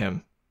repelled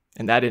him.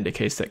 And that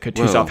indicates that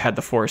Kutuzov had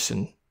the force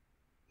and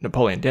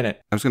Napoleon didn't.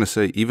 I was going to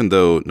say, even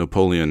though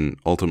Napoleon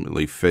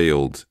ultimately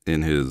failed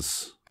in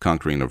his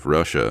conquering of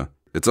Russia,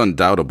 it's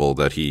undoubtable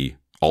that he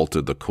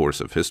altered the course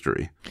of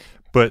history.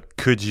 But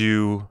could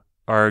you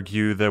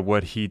argue that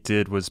what he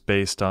did was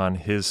based on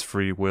his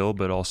free will,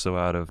 but also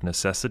out of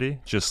necessity?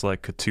 Just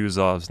like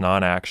Kutuzov's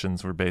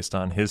non-actions were based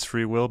on his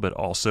free will, but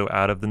also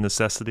out of the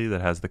necessity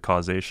that has the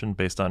causation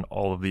based on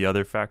all of the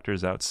other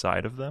factors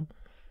outside of them?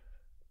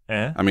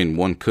 I mean,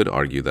 one could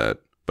argue that,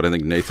 but I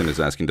think Nathan is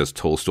asking, does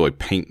Tolstoy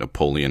paint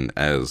Napoleon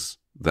as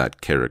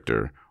that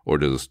character, or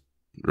does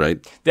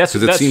right?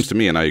 Because it seems to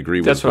me, and I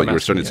agree with what you were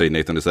starting to say,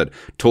 Nathan, is that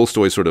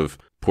Tolstoy sort of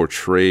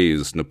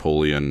portrays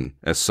Napoleon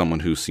as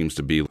someone who seems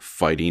to be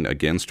fighting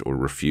against or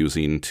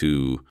refusing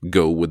to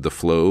go with the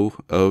flow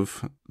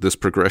of this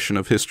progression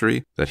of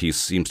history, that he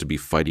seems to be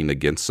fighting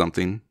against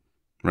something,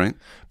 right?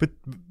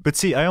 But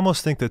see, I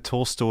almost think that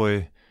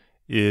Tolstoy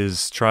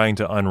is trying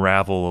to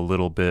unravel a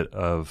little bit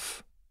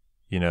of,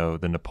 the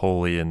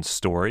Napoleon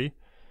story.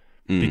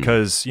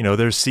 Because,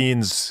 there's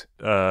scenes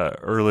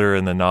earlier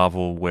in the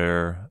novel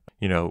where,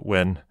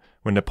 when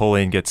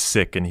Napoleon gets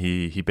sick and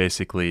he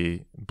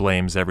basically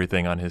blames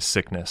everything on his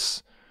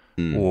sickness.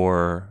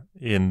 Or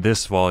in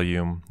this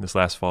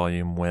last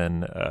volume,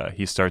 when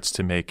he starts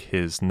to make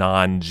his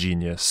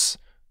non-genius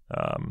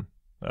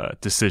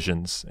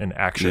decisions and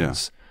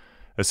actions. Yeah.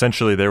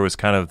 Essentially, there was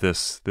kind of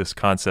this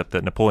concept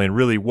that Napoleon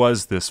really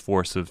was this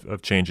force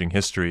of changing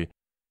history.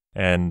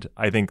 And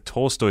I think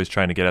Tolstoy is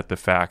trying to get at the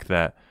fact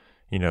that,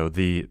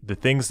 the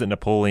things that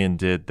Napoleon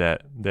did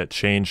that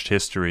changed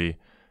history,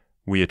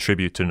 we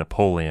attribute to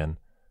Napoleon.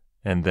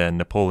 And then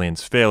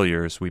Napoleon's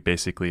failures, we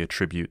basically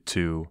attribute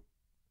to,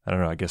 I don't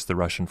know, I guess the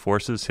Russian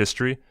forces,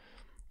 history.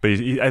 But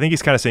I think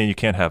he's kind of saying you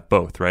can't have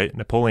both, right?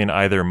 Napoleon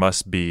either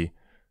must be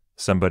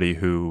somebody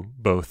who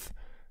both,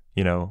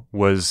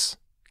 was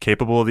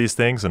capable of these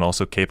things and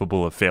also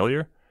capable of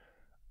failure,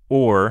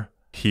 or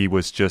he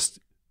was just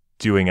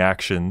doing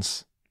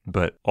actions,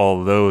 but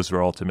all of those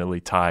were ultimately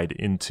tied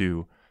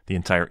into the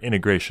entire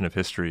integration of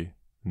history,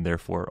 and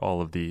therefore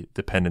all of the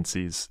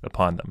dependencies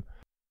upon them.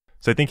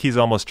 So I think he's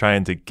almost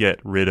trying to get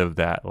rid of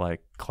that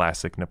like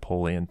classic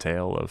Napoleon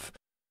tale of,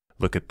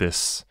 look at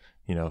this,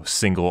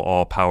 single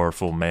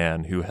all-powerful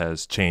man who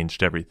has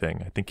changed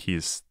everything. I think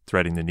he's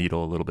threading the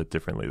needle a little bit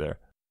differently there.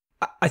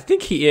 I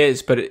think he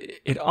is, but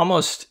it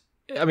almost,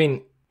 I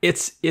mean,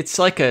 it's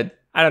like I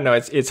don't know,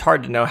 it's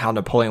hard to know how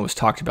Napoleon was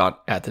talked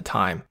about at the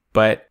time,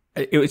 but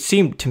it would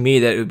seem to me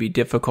that it would be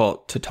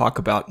difficult to talk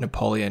about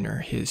Napoleon or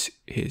his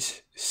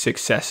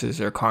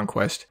successes or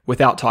conquest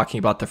without talking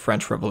about the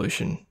French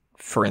Revolution,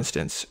 for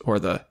instance, or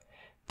the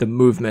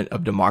movement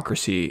of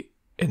democracy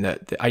and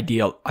the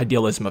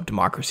idealism of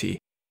democracy,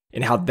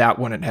 and how that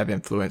wouldn't have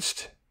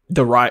influenced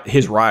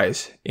his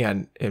rise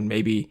and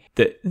maybe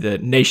the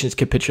nation's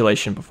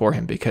capitulation before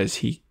him, because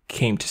he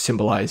came to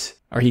symbolize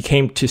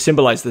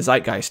the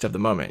zeitgeist of the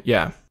moment.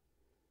 Yeah.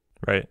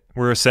 Right.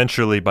 We're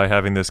essentially, by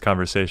having this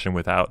conversation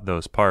without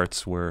those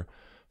parts, we're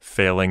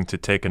failing to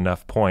take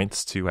enough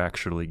points to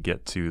actually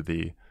get to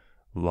the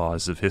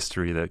laws of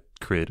history that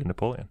created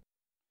Napoleon.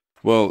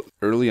 Well,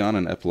 early on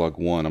in Epilogue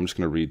 1, I'm just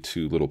going to read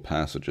two little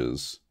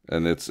passages.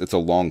 And it's a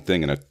long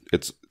thing, and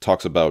it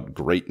talks about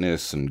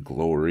greatness and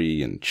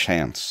glory and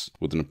chance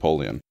with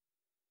Napoleon.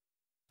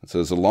 It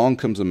says, "Along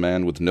comes a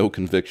man with no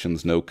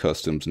convictions, no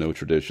customs, no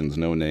traditions,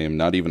 no name,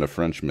 not even a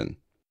Frenchman.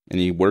 And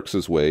he works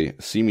his way,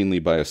 seemingly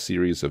by a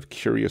series of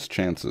curious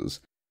chances,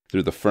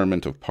 through the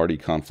ferment of party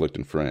conflict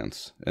in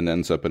France, and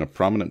ends up in a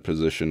prominent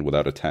position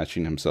without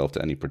attaching himself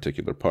to any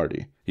particular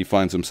party. He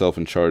finds himself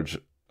in charge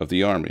of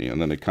the army,"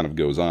 and then it kind of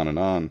goes on.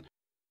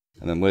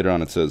 And then later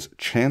on it says,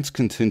 "Chance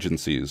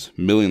contingencies,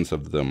 millions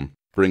of them,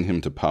 bring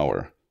him to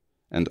power,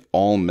 and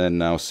all men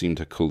now seem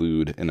to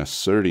collude in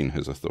asserting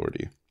his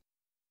authority.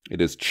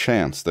 It is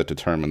chance that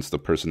determines the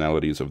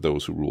personalities of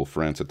those who rule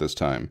France at this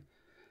time,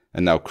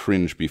 and now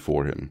cringe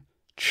before him.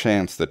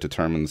 Chance that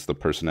determines the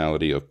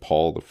personality of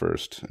Paul I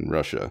in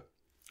Russia,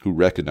 who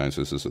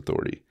recognizes his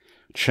authority.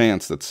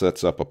 Chance that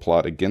sets up a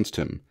plot against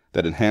him,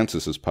 that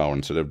enhances his power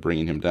instead of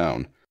bringing him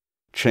down.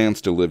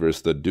 Chance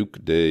delivers the Duc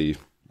de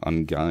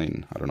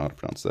Enghien, I don't know how to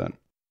pronounce that,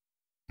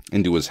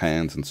 into his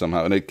hands, and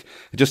somehow, and it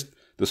just,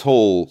 this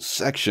whole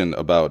section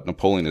about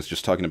Napoleon is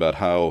just talking about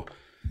how,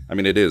 I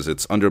mean,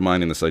 it's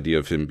undermining this idea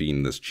of him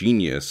being this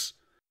genius,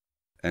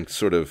 and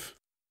sort of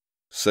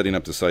setting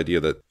up this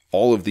idea that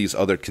all of these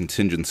other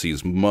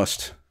contingencies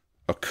must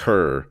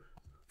occur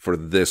for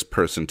this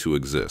person to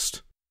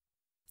exist,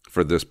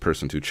 for this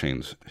person to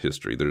change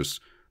history. There's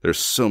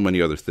so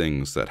many other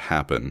things that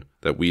happen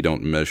that we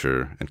don't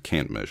measure and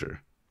can't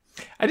measure.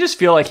 I just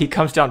feel like he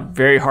comes down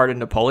very hard on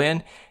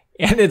Napoleon,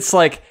 and it's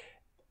like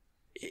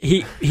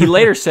he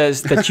later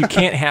says that you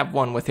can't have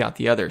one without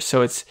the other.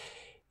 So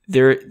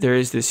there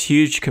is this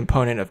huge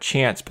component of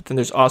chance, but then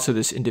there's also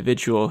this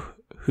individual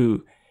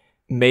who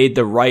made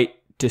the right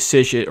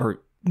decision,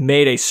 or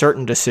made a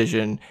certain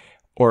decision,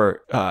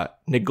 or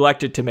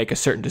neglected to make a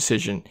certain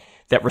decision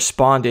that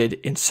responded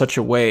in such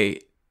a way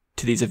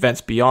to these events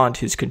beyond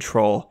his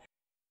control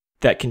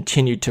that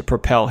continued to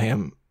propel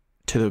him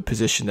to the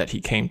position that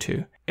he came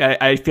to.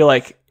 I feel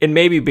like, and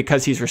maybe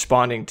because he's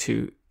responding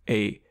to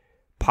a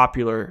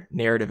popular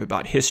narrative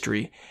about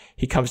history,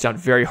 he comes down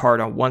very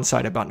hard on one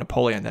side about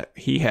Napoleon, that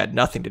he had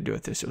nothing to do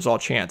with this. It was all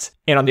chance.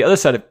 And on the other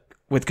side,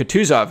 with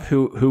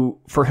Kutuzov,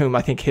 for whom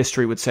I think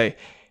history would say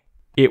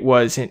it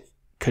wasn't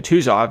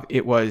Kutuzov,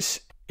 it was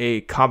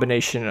a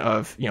combination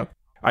of,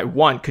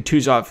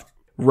 Kutuzov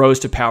rose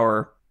to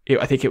power.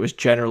 I think it was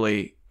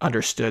generally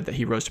understood that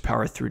he rose to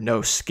power through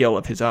no skill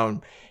of his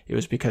own. It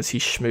was because he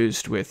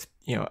schmoozed with,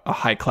 a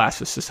high class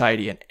of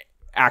society and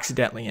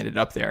accidentally ended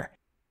up there.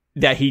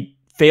 that he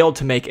failed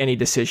to make any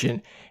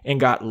decision and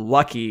got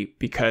lucky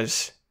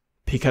because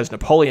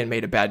Napoleon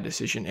made a bad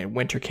decision and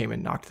winter came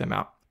and knocked them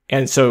out.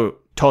 And so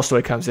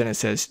Tolstoy comes in and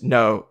says,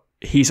 no,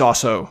 he's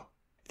also,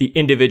 the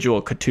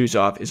individual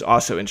Kutuzov is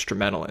also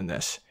instrumental in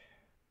this.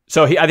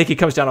 So I think he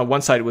comes down on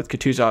one side with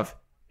Kutuzov,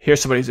 here's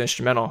somebody who's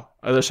instrumental.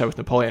 Other side with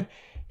Napoleon,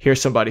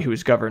 here's somebody who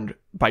was governed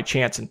by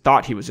chance and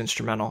thought he was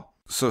instrumental.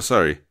 So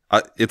sorry,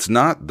 it's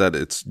not that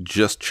it's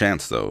just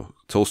chance, though.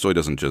 Tolstoy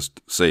doesn't just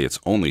say it's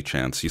only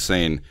chance. He's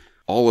saying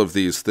all of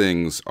these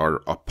things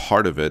are a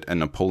part of it, and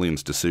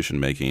Napoleon's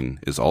decision-making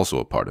is also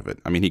a part of it.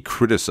 I mean, he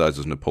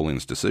criticizes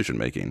Napoleon's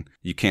decision-making.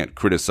 You can't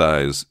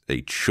criticize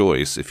a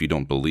choice if you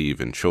don't believe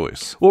in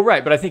choice. Well,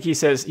 right, but I think he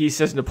says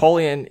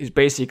Napoleon is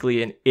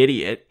basically an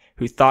idiot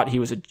who thought he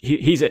was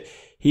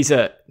he's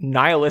a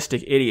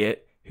nihilistic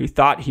idiot who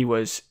thought he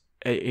was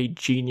a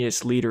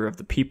genius leader of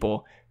the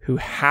people who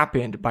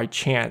happened by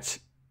chance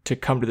to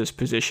come to this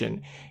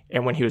position.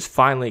 And when he was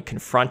finally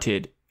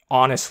confronted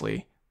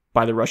honestly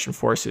by the Russian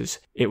forces,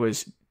 it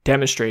was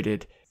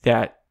demonstrated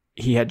that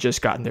he had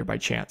just gotten there by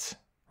chance,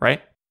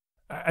 right?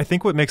 I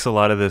think what makes a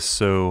lot of this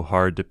so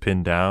hard to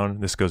pin down,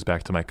 this goes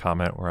back to my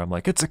comment where I'm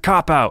like, it's a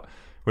cop-out,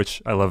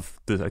 which I love.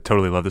 I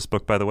totally love this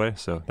book, by the way,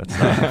 so that's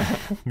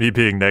not me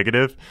being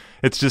negative.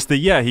 It's just that,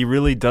 yeah, he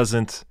really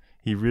doesn't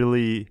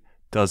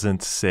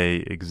say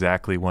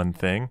exactly one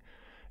thing.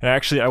 And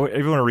actually, I want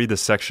to read the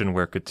section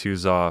where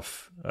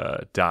Kutuzov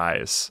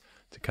dies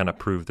to kind of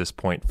prove this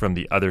point from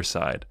the other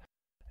side.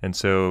 And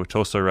so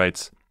Tolstoy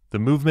writes, the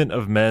movement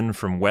of men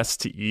from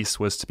west to east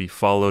was to be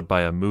followed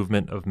by a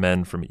movement of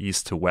men from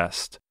east to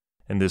west.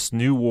 And this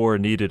new war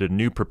needed a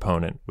new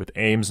proponent with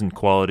aims and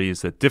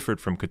qualities that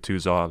differed from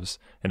Kutuzov's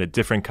and a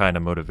different kind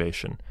of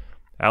motivation.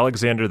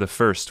 Alexander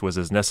I was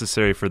as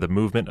necessary for the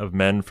movement of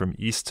men from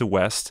east to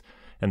west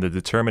and the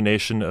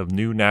determination of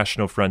new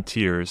national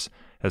frontiers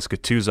as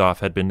Kutuzov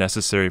had been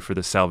necessary for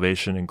the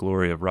salvation and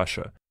glory of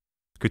Russia.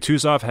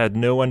 Kutuzov had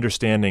no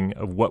understanding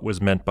of what was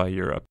meant by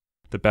Europe,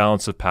 the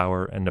balance of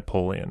power, and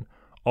Napoleon.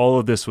 All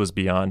of this was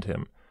beyond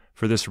him.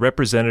 For this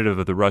representative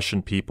of the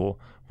Russian people,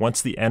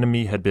 once the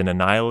enemy had been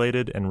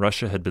annihilated and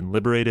Russia had been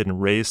liberated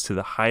and raised to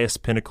the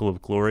highest pinnacle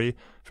of glory,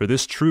 for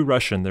this true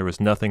Russian there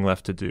was nothing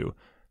left to do.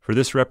 For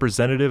this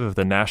representative of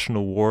the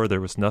national war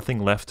there was nothing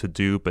left to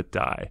do but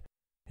die.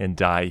 And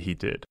die he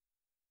did.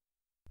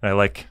 And I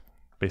like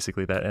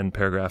basically that end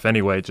paragraph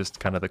anyway, just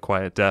kind of the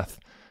quiet death.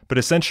 But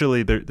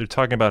essentially they're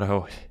talking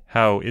about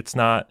how it's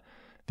not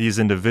these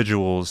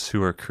individuals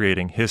who are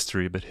creating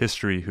history, but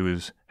history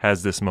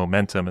has this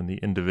momentum and the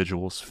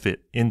individuals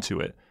fit into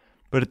it.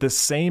 But at the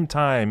same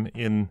time,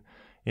 in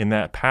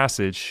that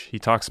passage, he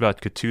talks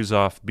about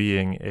Kutuzov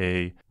being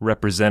a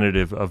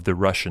representative of the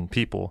Russian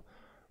people,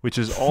 which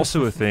is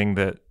also a thing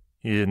that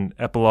in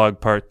Epilogue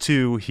Part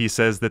 2, he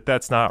says that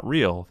that's not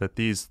real, that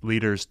these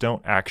leaders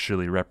don't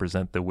actually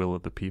represent the will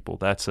of the people.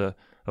 That's a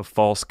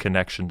false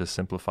connection to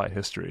simplify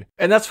history.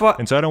 And that's what...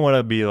 And so I don't want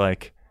to be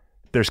like,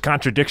 there's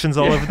contradictions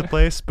all over the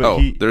place, but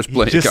there's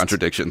plenty of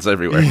contradictions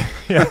everywhere.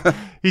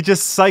 He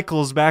just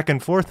cycles back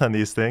and forth on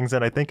these things,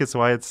 and I think it's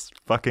why it's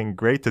fucking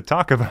great to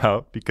talk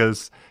about,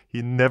 because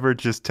he never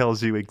just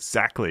tells you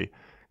exactly.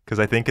 Because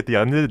I think at the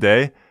end of the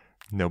day,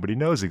 nobody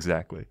knows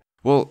exactly.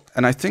 Well,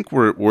 and I think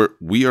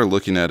we are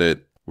looking at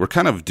it, we're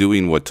kind of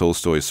doing what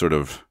Tolstoy sort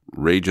of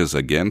rages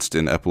against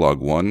in Epilogue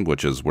 1,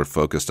 which is we're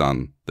focused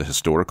on the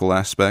historical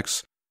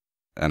aspects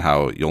and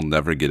how you'll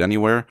never get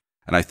anywhere.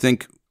 And I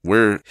think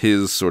where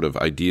his sort of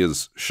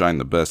ideas shine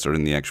the best are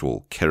in the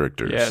actual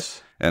characters.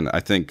 Yes. And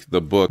I think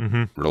the book,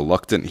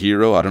 Reluctant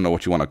Hero, I don't know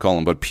what you want to call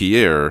him, but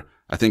Pierre,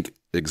 I think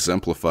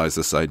exemplifies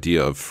this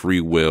idea of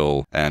free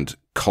will and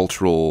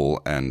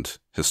cultural and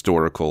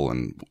historical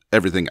and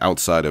everything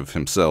outside of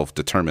himself,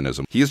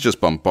 determinism. He is just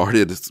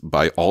bombarded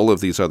by all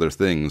of these other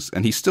things,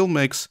 and he still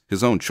makes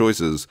his own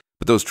choices,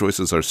 but those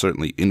choices are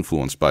certainly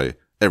influenced by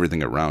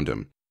everything around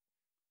him.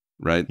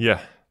 Right?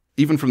 Yeah.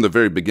 Even from the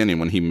very beginning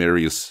when he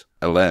marries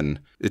Hélène,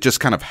 it just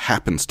kind of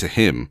happens to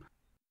him.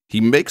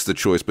 He makes the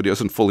choice, but he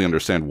doesn't fully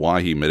understand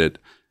why he made it,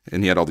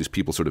 and he had all these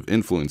people sort of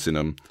influencing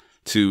him,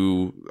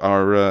 to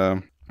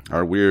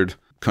our weird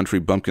country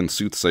bumpkin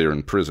soothsayer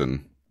in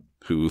prison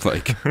who,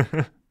 like,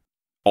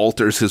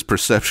 alters his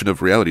perception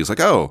of reality. He's like,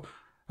 oh,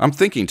 I'm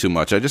thinking too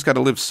much. I just got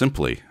to live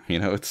simply. You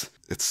know, it's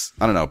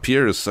I don't know.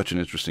 Pierre is such an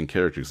interesting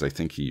character because I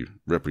think he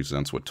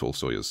represents what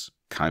Tolstoy is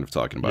kind of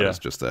talking about. It's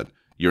just that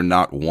you're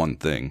not one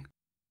thing.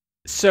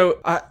 So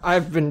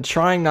I've been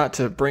trying not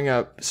to bring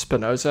up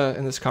Spinoza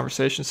in this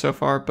conversation so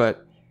far,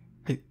 but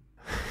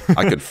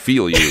I could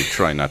feel you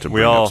trying not to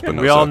bring up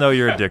Spinoza. We all know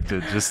you're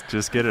addicted.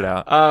 Just get it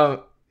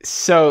out.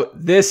 So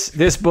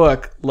this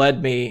book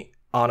led me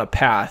on a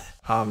path.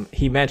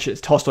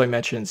 Tolstoy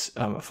mentions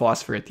a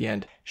philosopher at the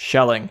end,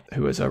 Schelling,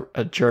 who was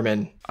a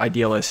German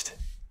idealist,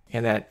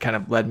 and that kind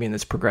of led me in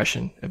this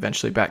progression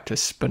eventually back to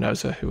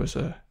Spinoza, who was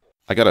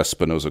I got a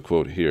Spinoza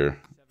quote here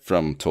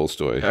from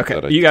Tolstoy.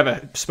 Okay, you have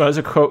a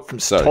Spinoza quote from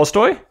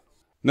Tolstoy?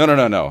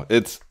 No.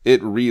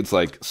 It reads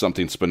like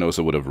something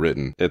Spinoza would have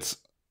written. It's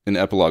in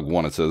Epilogue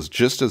 1, it says,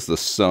 just as the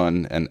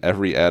sun and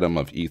every atom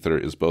of ether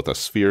is both a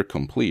sphere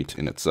complete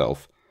in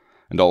itself,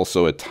 and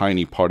also a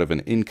tiny part of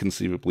an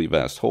inconceivably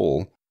vast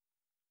whole,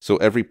 so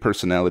every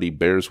personality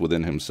bears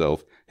within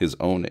himself his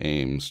own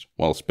aims,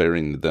 whilst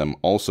bearing them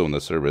also in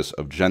the service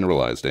of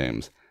generalized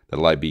aims that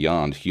lie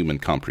beyond human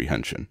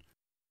comprehension.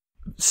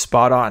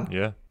 Spot on.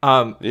 Yeah.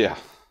 Yeah.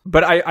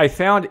 But I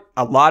found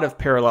a lot of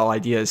parallel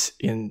ideas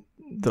in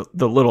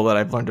the little that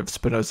I've learned of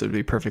Spinoza, to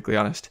be perfectly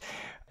honest.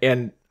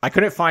 And I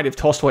couldn't find if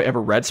Tolstoy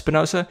ever read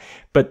Spinoza,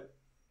 but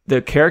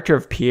the character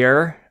of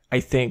Pierre, I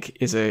think,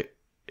 is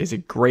a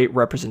great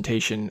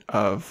representation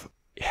of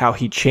how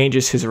he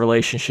changes his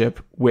relationship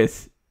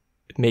with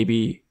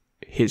maybe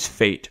his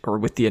fate or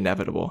with the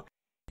inevitable,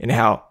 and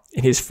how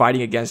in his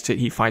fighting against it,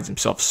 he finds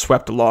himself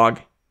swept along,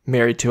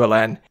 married to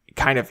Hélène.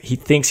 He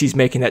thinks he's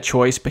making that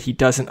choice, but he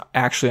doesn't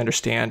actually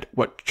understand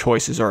what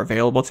choices are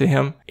available to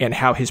him, and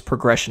how his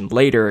progression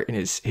later in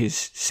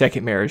his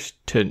second marriage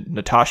to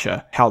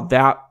Natasha, how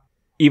that,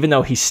 even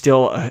though he's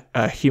still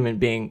a human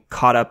being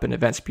caught up in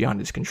events beyond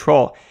his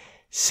control,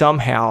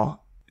 somehow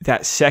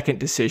that second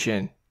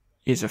decision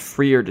is a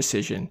freer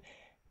decision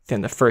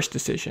than the first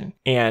decision.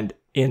 And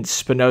in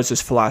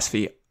Spinoza's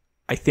philosophy,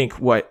 I think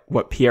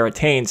what Pierre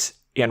attains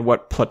and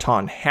what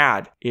Platon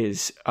had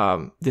is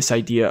this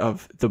idea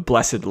of the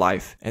blessed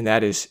life. And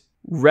that is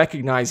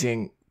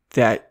recognizing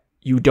that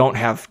you don't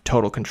have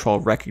total control,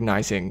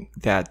 recognizing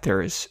that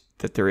there is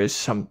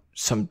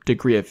some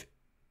degree of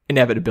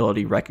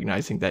inevitability,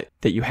 recognizing that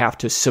you have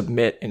to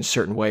submit in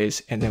certain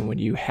ways. And then when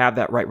you have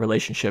that right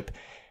relationship,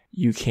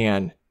 you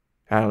can,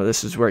 I don't know,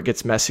 this is where it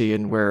gets messy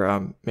and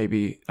where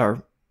maybe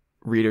our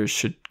readers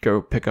should go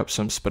pick up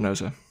some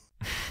Spinoza.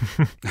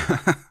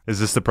 Is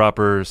this the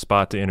proper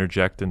spot to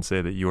interject and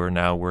say that you are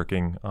now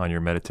working on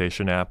your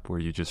meditation app where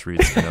you just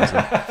read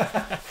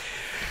Spinoza?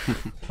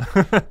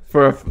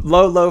 For a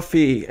low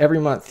fee every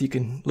month, you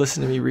can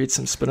listen to me read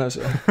some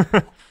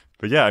Spinoza.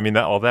 But yeah, I mean,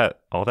 all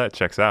that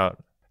checks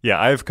out. Yeah,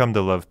 I've come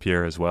to love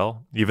Pierre as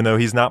well, even though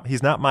he's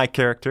not my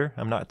character.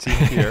 I'm not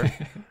Team Pierre.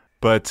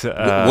 But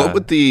what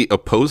would the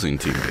opposing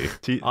team be?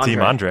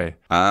 Team Andre.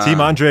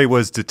 Team Andre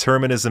was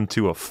determinism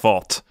to a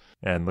fault,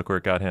 and look where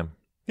it got him.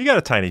 He got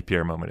a tiny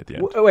Pierre moment at the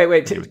end.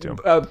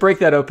 Wait. Break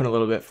that open a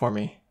little bit for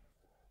me.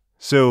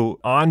 So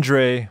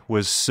Andre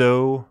was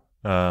so,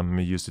 let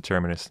me use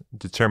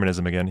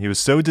determinism again. He was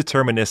so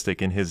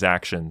deterministic in his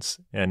actions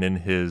and in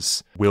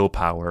his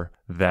willpower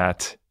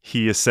that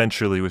he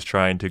essentially was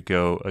trying to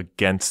go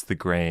against the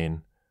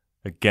grain,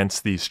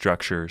 against these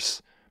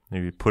structures.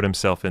 He put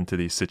himself into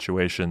these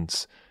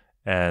situations,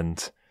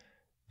 and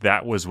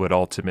that was what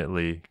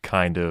ultimately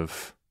kind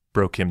of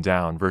broke him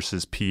down,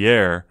 versus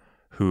Pierre,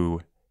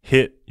 who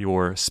hit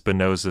your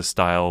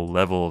Spinoza-style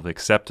level of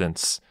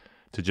acceptance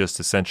to just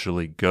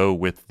essentially go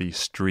with the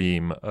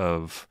stream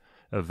of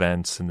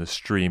events and the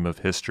stream of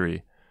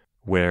history,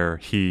 where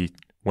he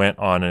went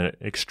on an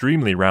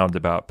extremely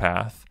roundabout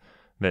path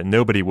that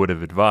nobody would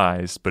have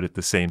advised, but at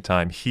the same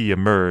time, he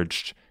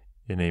emerged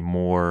in a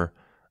more,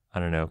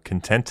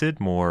 contented,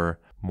 more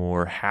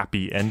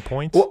happy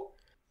endpoint. Well,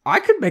 I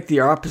could make the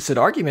opposite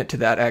argument to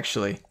that,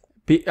 actually.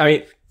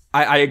 I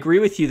agree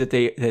with you that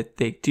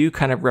they do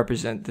kind of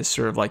represent this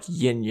sort of like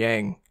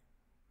yin-yang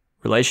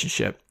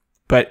relationship,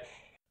 but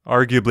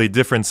arguably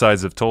different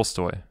sides of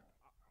Tolstoy,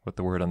 with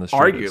the word on the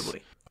street.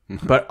 Arguably.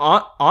 But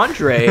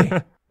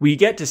Andre, we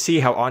get to see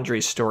how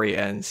Andre's story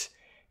ends,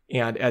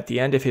 and at the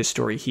end of his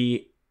story,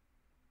 he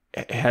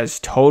has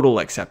total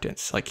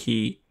acceptance. Like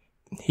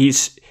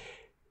he's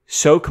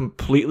so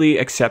completely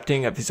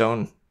accepting of his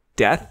own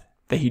death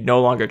that he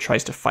no longer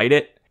tries to fight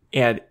it,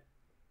 and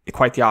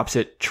quite the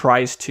opposite,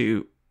 tries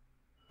to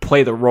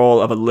play the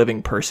role of a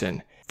living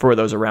person for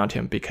those around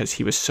him because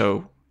he was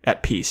so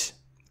at peace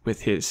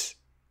with his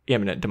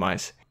imminent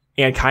demise,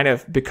 and kind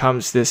of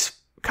becomes this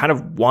kind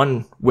of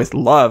one with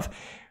love,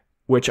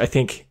 which I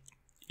think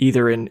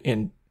either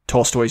in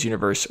Tolstoy's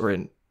universe or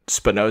in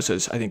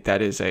Spinoza's, I think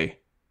that is the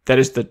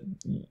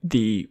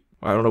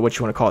I don't know what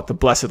you want to call it, the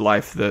blessed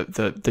life,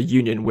 the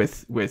union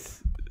with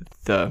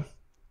the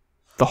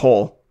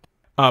whole.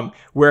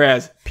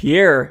 Whereas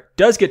Pierre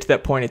does get to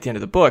that point at the end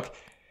of the book,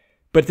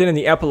 but then in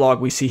the epilogue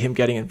we see him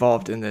getting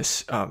involved in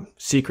this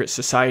secret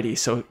society.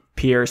 So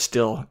Pierre's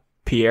still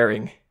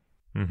Pierring.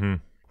 Mm-hmm.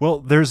 Well,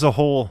 there's a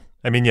whole.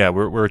 I mean, yeah,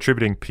 we're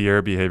attributing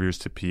Pierre behaviors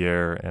to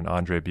Pierre and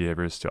Andre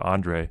behaviors to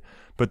Andre,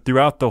 but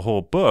throughout the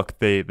whole book,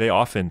 they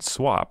often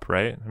swap,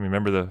 right? I mean,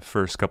 remember the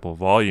first couple of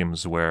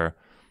volumes where,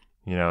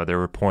 there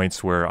were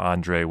points where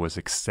Andre was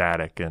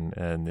ecstatic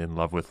and in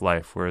love with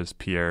life, whereas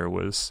Pierre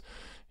was,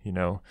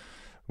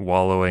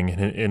 wallowing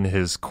in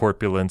his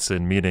corpulence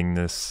and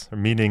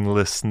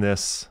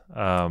meaninglessness.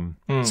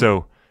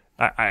 So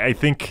I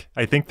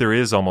think there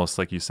is almost,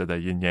 like you said,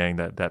 that yin yang,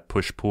 that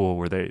push pull,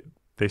 where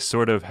they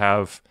sort of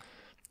have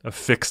a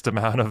fixed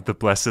amount of the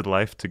blessed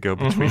life to go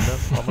between them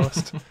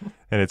almost,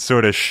 and it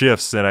sort of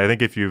shifts. And I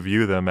think if you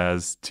view them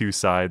as two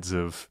sides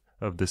of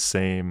the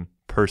same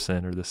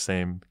person or the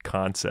same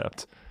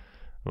concept,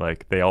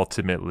 like they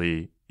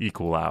ultimately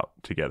equal out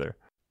together.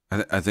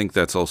 I think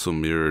that's also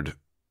mirrored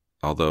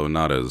although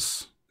not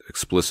as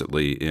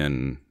explicitly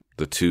in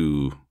the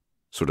two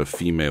sort of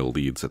female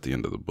leads at the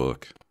end of the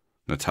book,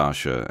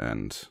 Natasha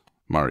and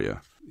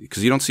Maria.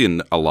 Because you don't see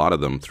a lot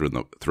of them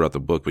throughout the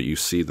book, but you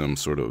see them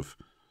sort of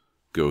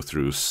go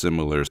through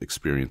similar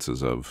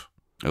experiences of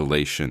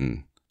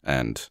elation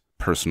and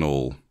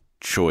personal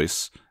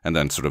choice, and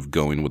then sort of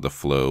going with the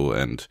flow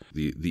and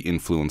the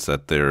influence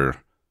that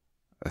they're,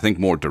 I think,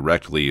 more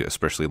directly,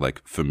 especially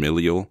like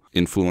familial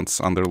influence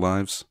on their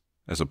lives,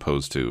 as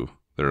opposed to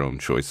their own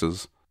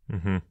choices.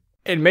 Mm-hmm.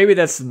 And maybe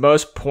that's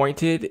most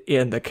pointed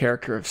in the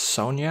character of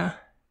Sonia.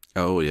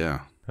 Oh,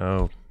 yeah.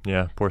 Oh,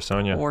 yeah. Poor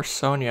Sonia. Poor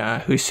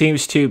Sonia, who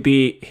seems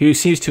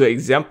to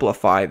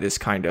exemplify this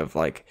kind of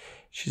like,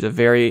 she's a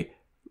very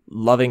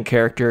loving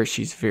character.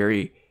 She's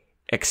very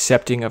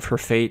accepting of her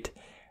fate.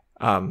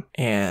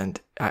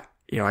 And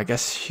I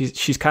guess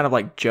she's kind of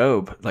like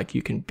Job. Like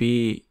you can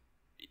be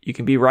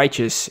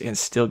righteous and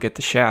still get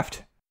the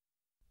shaft.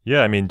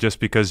 Yeah, I mean,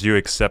 just because you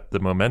accept the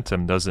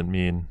momentum doesn't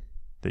mean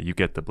that you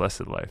get the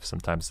blessed life.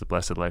 Sometimes the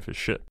blessed life is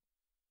shit.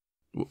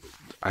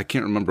 I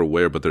can't remember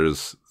where, but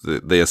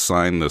they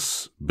assign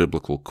this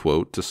biblical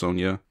quote to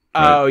Sonia.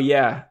 Right? Oh,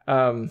 yeah.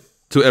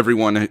 To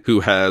everyone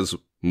who has,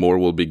 more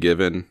will be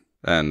given,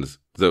 and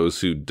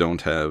those who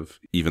don't have,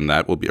 even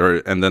that will be,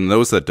 and then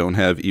those that don't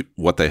have,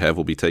 what they have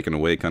will be taken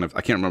away, kind of.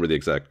 I can't remember the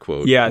exact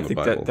quote. Yeah, I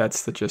think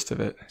that's the gist of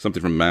it.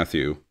 Something from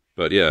Matthew.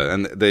 But yeah,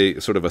 and they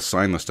sort of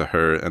assign this to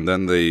her, and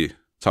then they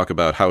talk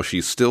about how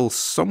she's still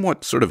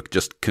somewhat sort of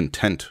just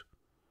content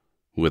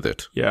with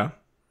it. Yeah.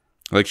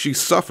 Like she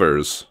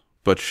suffers,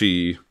 but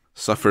she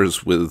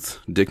suffers with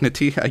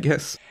dignity, I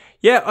guess.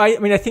 Yeah, I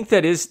mean, I think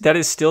that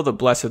is still the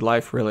blessed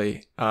life,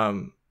 really.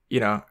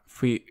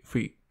 If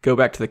we go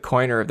back to the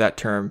coiner of that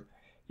term,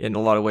 in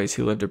a lot of ways,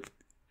 he lived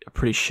a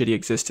pretty shitty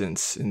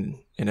existence in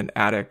an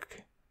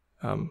attic,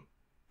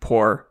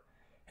 poor,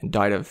 and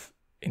died of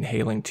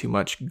inhaling too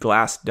much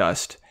glass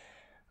dust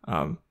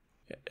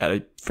at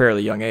a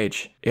fairly young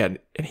age, and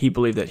he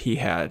believed that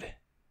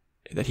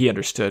he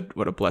understood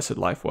what a blessed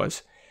life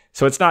was.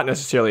 So it's not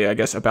necessarily, I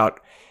guess,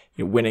 about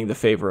winning the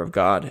favor of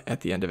God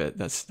at the end of it.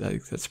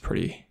 That's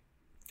pretty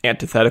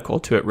antithetical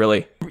to it,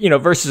 really.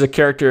 Versus a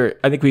character,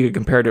 I think we could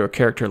compare to a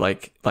character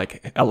like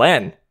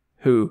Hélène,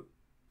 who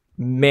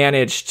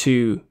managed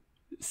to,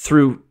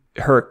 through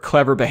her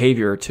clever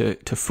behavior,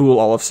 to fool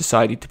all of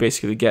society to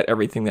basically get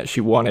everything that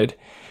she wanted.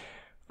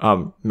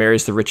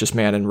 Marries the richest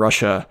man in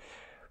Russia,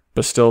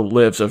 but still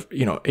lives a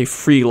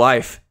free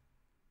life,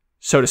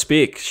 so to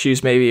speak.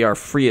 She's maybe our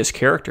freest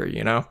character,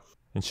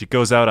 And she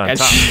goes out on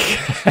top.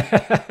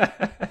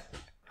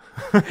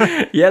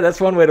 Yeah, that's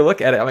one way to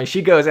look at it. I mean,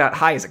 she goes out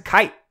high as a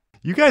kite.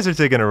 You guys are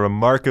taking a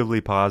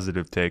remarkably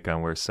positive take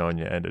on where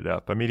Sonia ended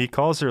up. I mean, he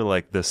calls her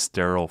like the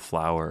sterile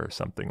flower or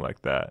something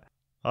like that.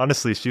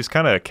 Honestly, she was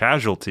kind of a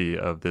casualty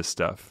of this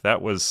stuff.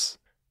 That was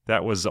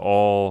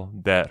all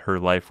that her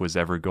life was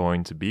ever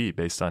going to be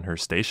based on her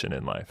station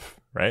in life,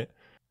 right?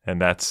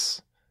 And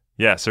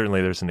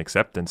certainly there's an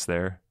acceptance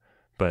there,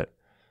 but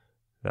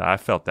I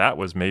felt that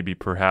was maybe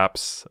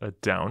perhaps a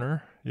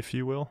downer, if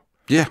you will.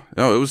 Yeah,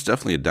 no, it was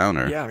definitely a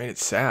downer. Yeah, I mean,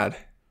 it's sad.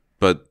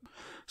 But,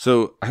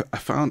 so I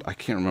found, I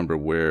can't remember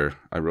where,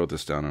 I wrote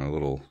this down on a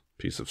little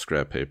piece of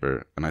scrap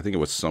paper, and I think it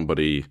was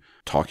somebody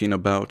talking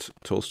about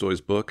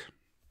Tolstoy's book.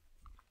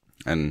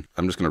 And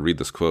I'm just going to read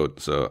this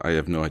quote, so I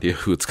have no idea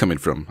who it's coming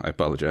from. I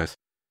apologize.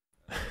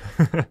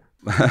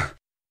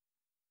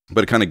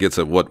 But it kind of gets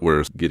at what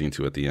we're getting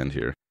to at the end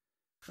here.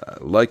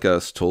 Like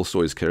us,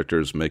 Tolstoy's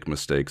characters make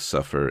mistakes,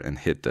 suffer, and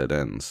hit dead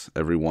ends.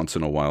 Every once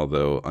in a while,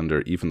 though,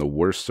 under even the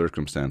worst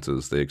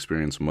circumstances, they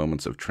experience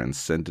moments of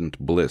transcendent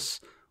bliss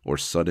or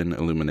sudden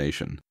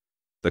illumination.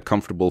 The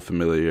comfortable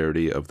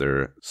familiarity of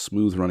their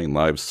smooth-running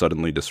lives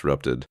suddenly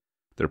disrupted.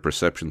 Their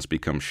perceptions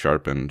become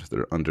sharpened,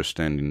 their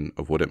understanding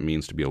of what it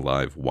means to be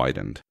alive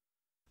widened.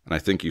 And I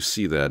think you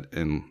see that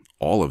in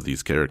all of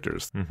these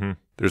characters. Mm-hmm.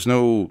 There's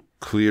no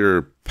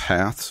clear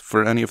path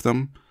for any of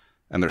them,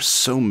 and there's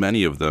so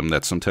many of them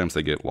that sometimes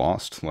they get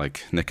lost.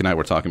 Like Nick and I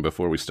were talking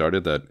before we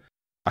started that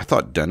I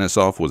thought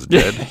Denisov was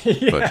dead,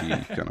 yeah. But he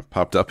kind of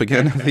popped up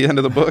again at the end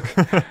of the book.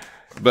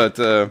 But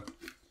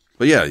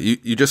yeah,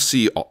 you just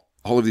see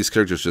all of these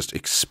characters just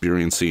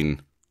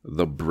experiencing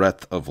the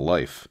breadth of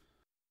life.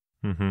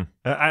 Mm-hmm.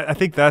 I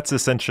think that's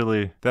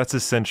essentially.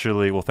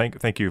 Well,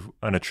 thank you,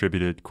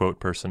 unattributed quote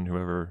person,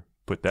 whoever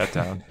put that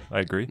down.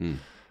 I agree.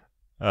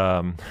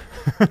 We're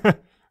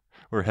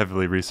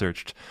heavily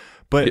researched,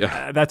 but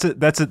yeah.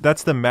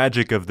 That's the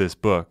magic of this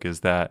book is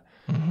that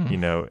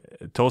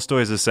Tolstoy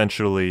is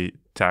essentially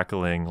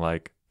tackling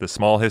like the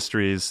small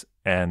histories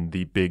and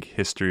the big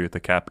history with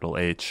a capital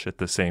H at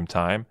the same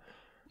time.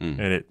 And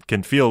it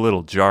can feel a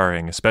little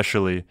jarring,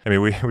 especially. I mean,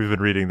 we've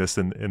been reading this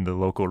in the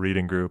local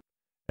reading group.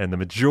 And the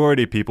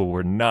majority of people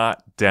were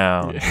not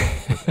down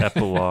with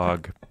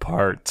Epilogue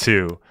Part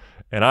 2.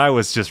 And I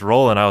was just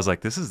rolling. I was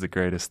like, this is the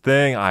greatest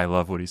thing. I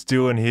love what he's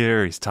doing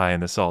here. He's tying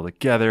this all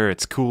together.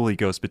 It's cool. He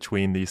goes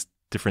between these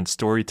different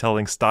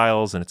storytelling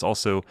styles. And it's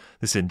also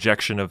this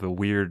injection of a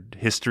weird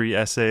history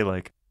essay.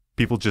 Like,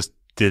 people just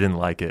didn't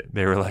like it.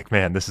 They were like,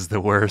 man, this is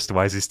the worst.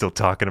 Why is he still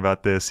talking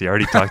about this? He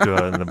already talked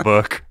about it in the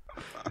book.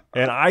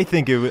 And I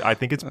think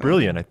it's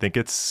brilliant. I think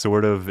it's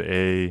sort of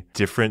a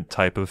different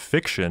type of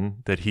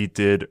fiction that he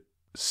did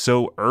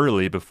so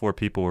early before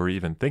people were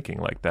even thinking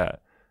like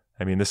that.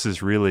 I mean, this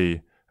is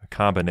really a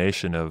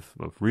combination of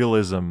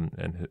realism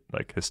and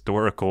like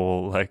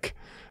historical like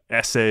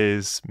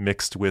essays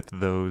mixed with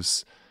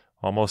those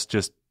almost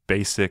just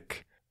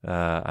basic,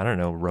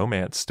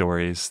 romance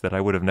stories that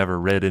I would have never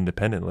read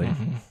independently.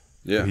 Mm-hmm.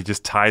 Yeah. He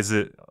just ties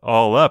it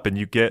all up and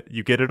you get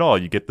it all.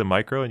 You get the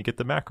micro and you get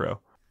the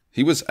macro.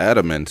 He was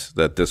adamant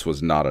that this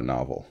was not a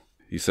novel.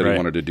 He said Right. he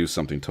wanted to do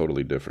something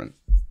totally different.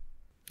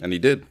 And he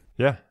did.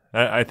 Yeah.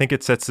 I think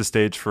it sets the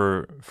stage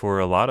for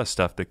a lot of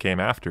stuff that came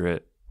after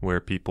it, where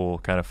people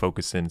kind of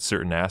focus in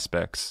certain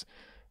aspects,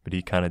 but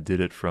he kind of did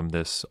it from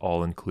this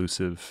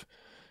all-inclusive,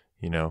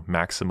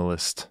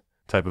 maximalist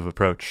type of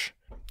approach,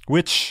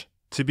 which,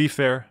 to be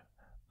fair,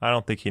 I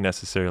don't think he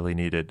necessarily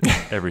needed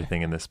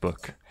everything in this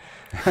book.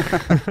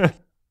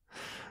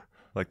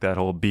 Like that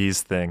whole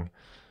bees thing.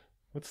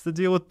 What's the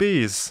deal with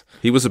bees?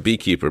 He was a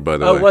beekeeper, by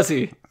the way. Oh, was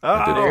he?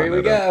 I did There find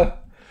we that out.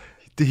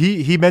 go.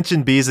 He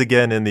mentioned bees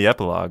again in the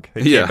epilogue.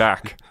 It came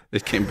back.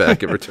 It came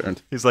back. It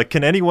returned. He's like,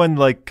 can anyone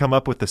like come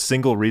up with a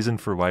single reason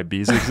for why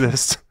bees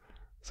exist?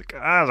 It's like,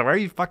 why are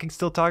you fucking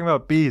still talking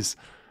about bees?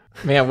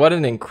 Man, what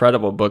an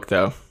incredible book,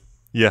 though.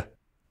 Yeah.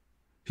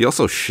 He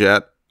also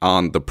shat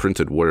on the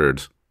printed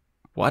word.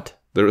 What?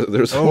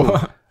 There's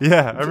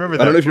Yeah, I remember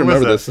that. I don't know if you What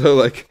was remember this.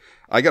 So,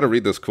 I got to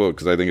read this quote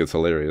because I think it's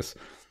hilarious.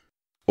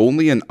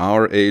 Only in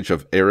our age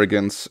of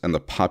arrogance and the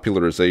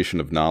popularization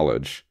of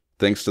knowledge,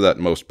 thanks to that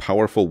most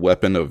powerful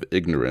weapon of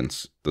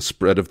ignorance, the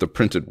spread of the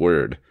printed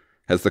word,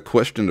 has the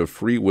question of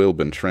free will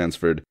been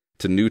transferred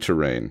to new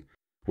terrain,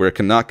 where it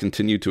cannot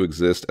continue to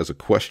exist as a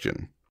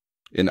question.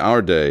 In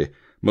our day,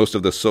 most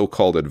of the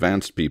so-called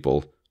advanced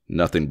people,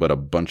 nothing but a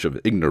bunch of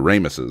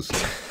ignoramuses,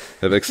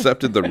 have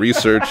accepted the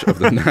research of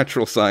the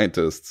natural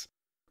scientists,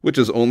 which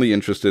is only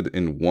interested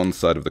in one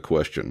side of the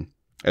question,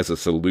 as a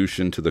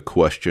solution to the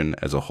question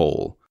as a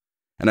whole.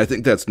 And I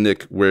think that's,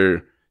 Nick,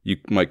 where you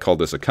might call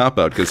this a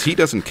cop-out, because he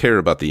doesn't care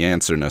about the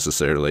answer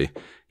necessarily.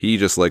 He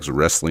just likes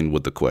wrestling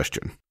with the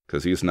question,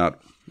 because he's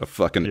not a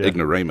fucking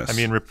ignoramus. I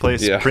mean,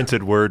 replace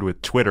printed word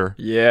with Twitter.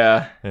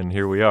 Yeah. And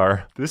here we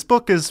are. This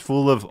book is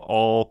full of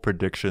all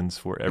predictions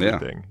for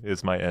everything,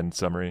 is my end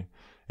summary.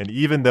 And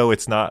even though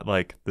it's not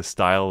like the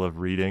style of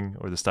reading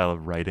or the style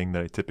of writing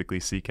that I typically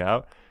seek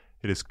out,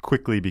 it has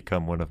quickly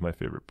become one of my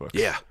favorite books.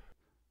 Yeah.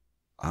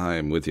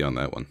 I'm with you on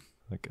that one.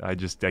 Like, I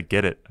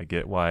get it. I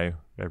get why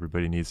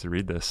everybody needs to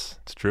read this.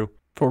 It's true.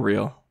 For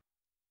real.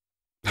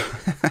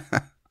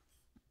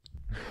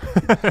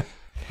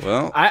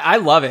 Well, I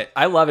love it.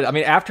 I love it. I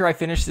mean, after I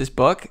finished this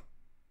book,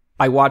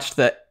 I watched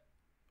the,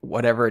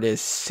 whatever it is,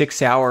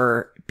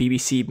 6-hour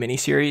BBC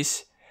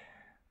miniseries.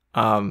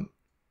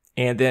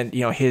 And then,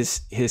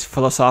 his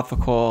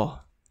philosophical,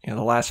 the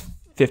last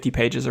 50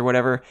 pages or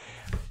whatever,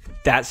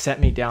 that sent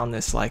me down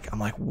this, I'm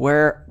like,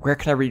 where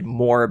can I read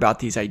more about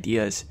these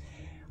ideas?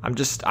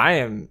 I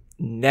am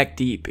neck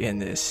deep in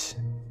this,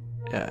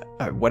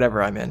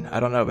 whatever I'm in.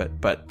 I don't know,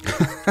 but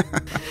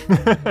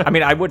I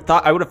mean, I would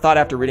have thought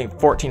after reading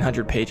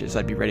 1,400 pages,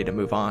 I'd be ready to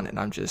move on, and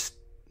I'm just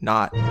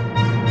not.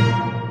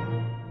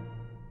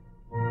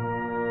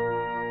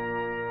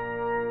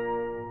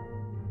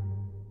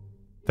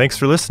 Thanks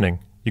for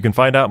listening. You can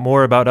find out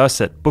more about us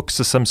at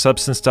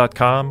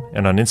booksofsomesubstance.com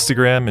and on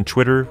Instagram and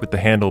Twitter with the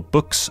handle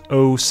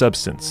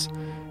BooksOSubstance.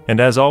 And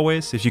as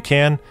always, if you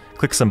can,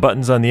 click some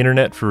buttons on the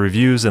internet for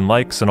reviews and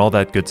likes and all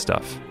that good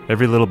stuff.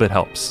 Every little bit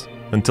helps.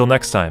 Until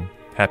next time,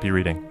 happy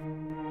reading.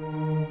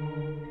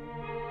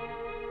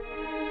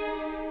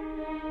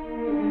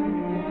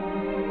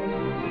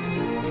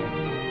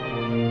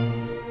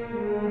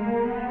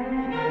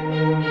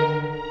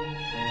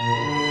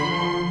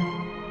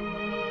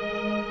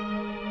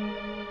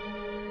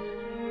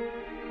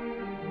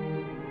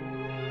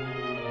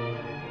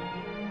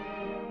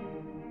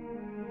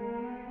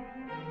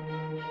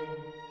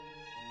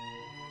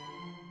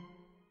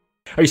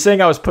 Are you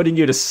saying I was putting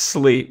you to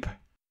sleep?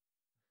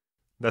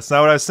 That's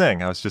not what I was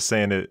saying. I was just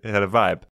saying it had a vibe.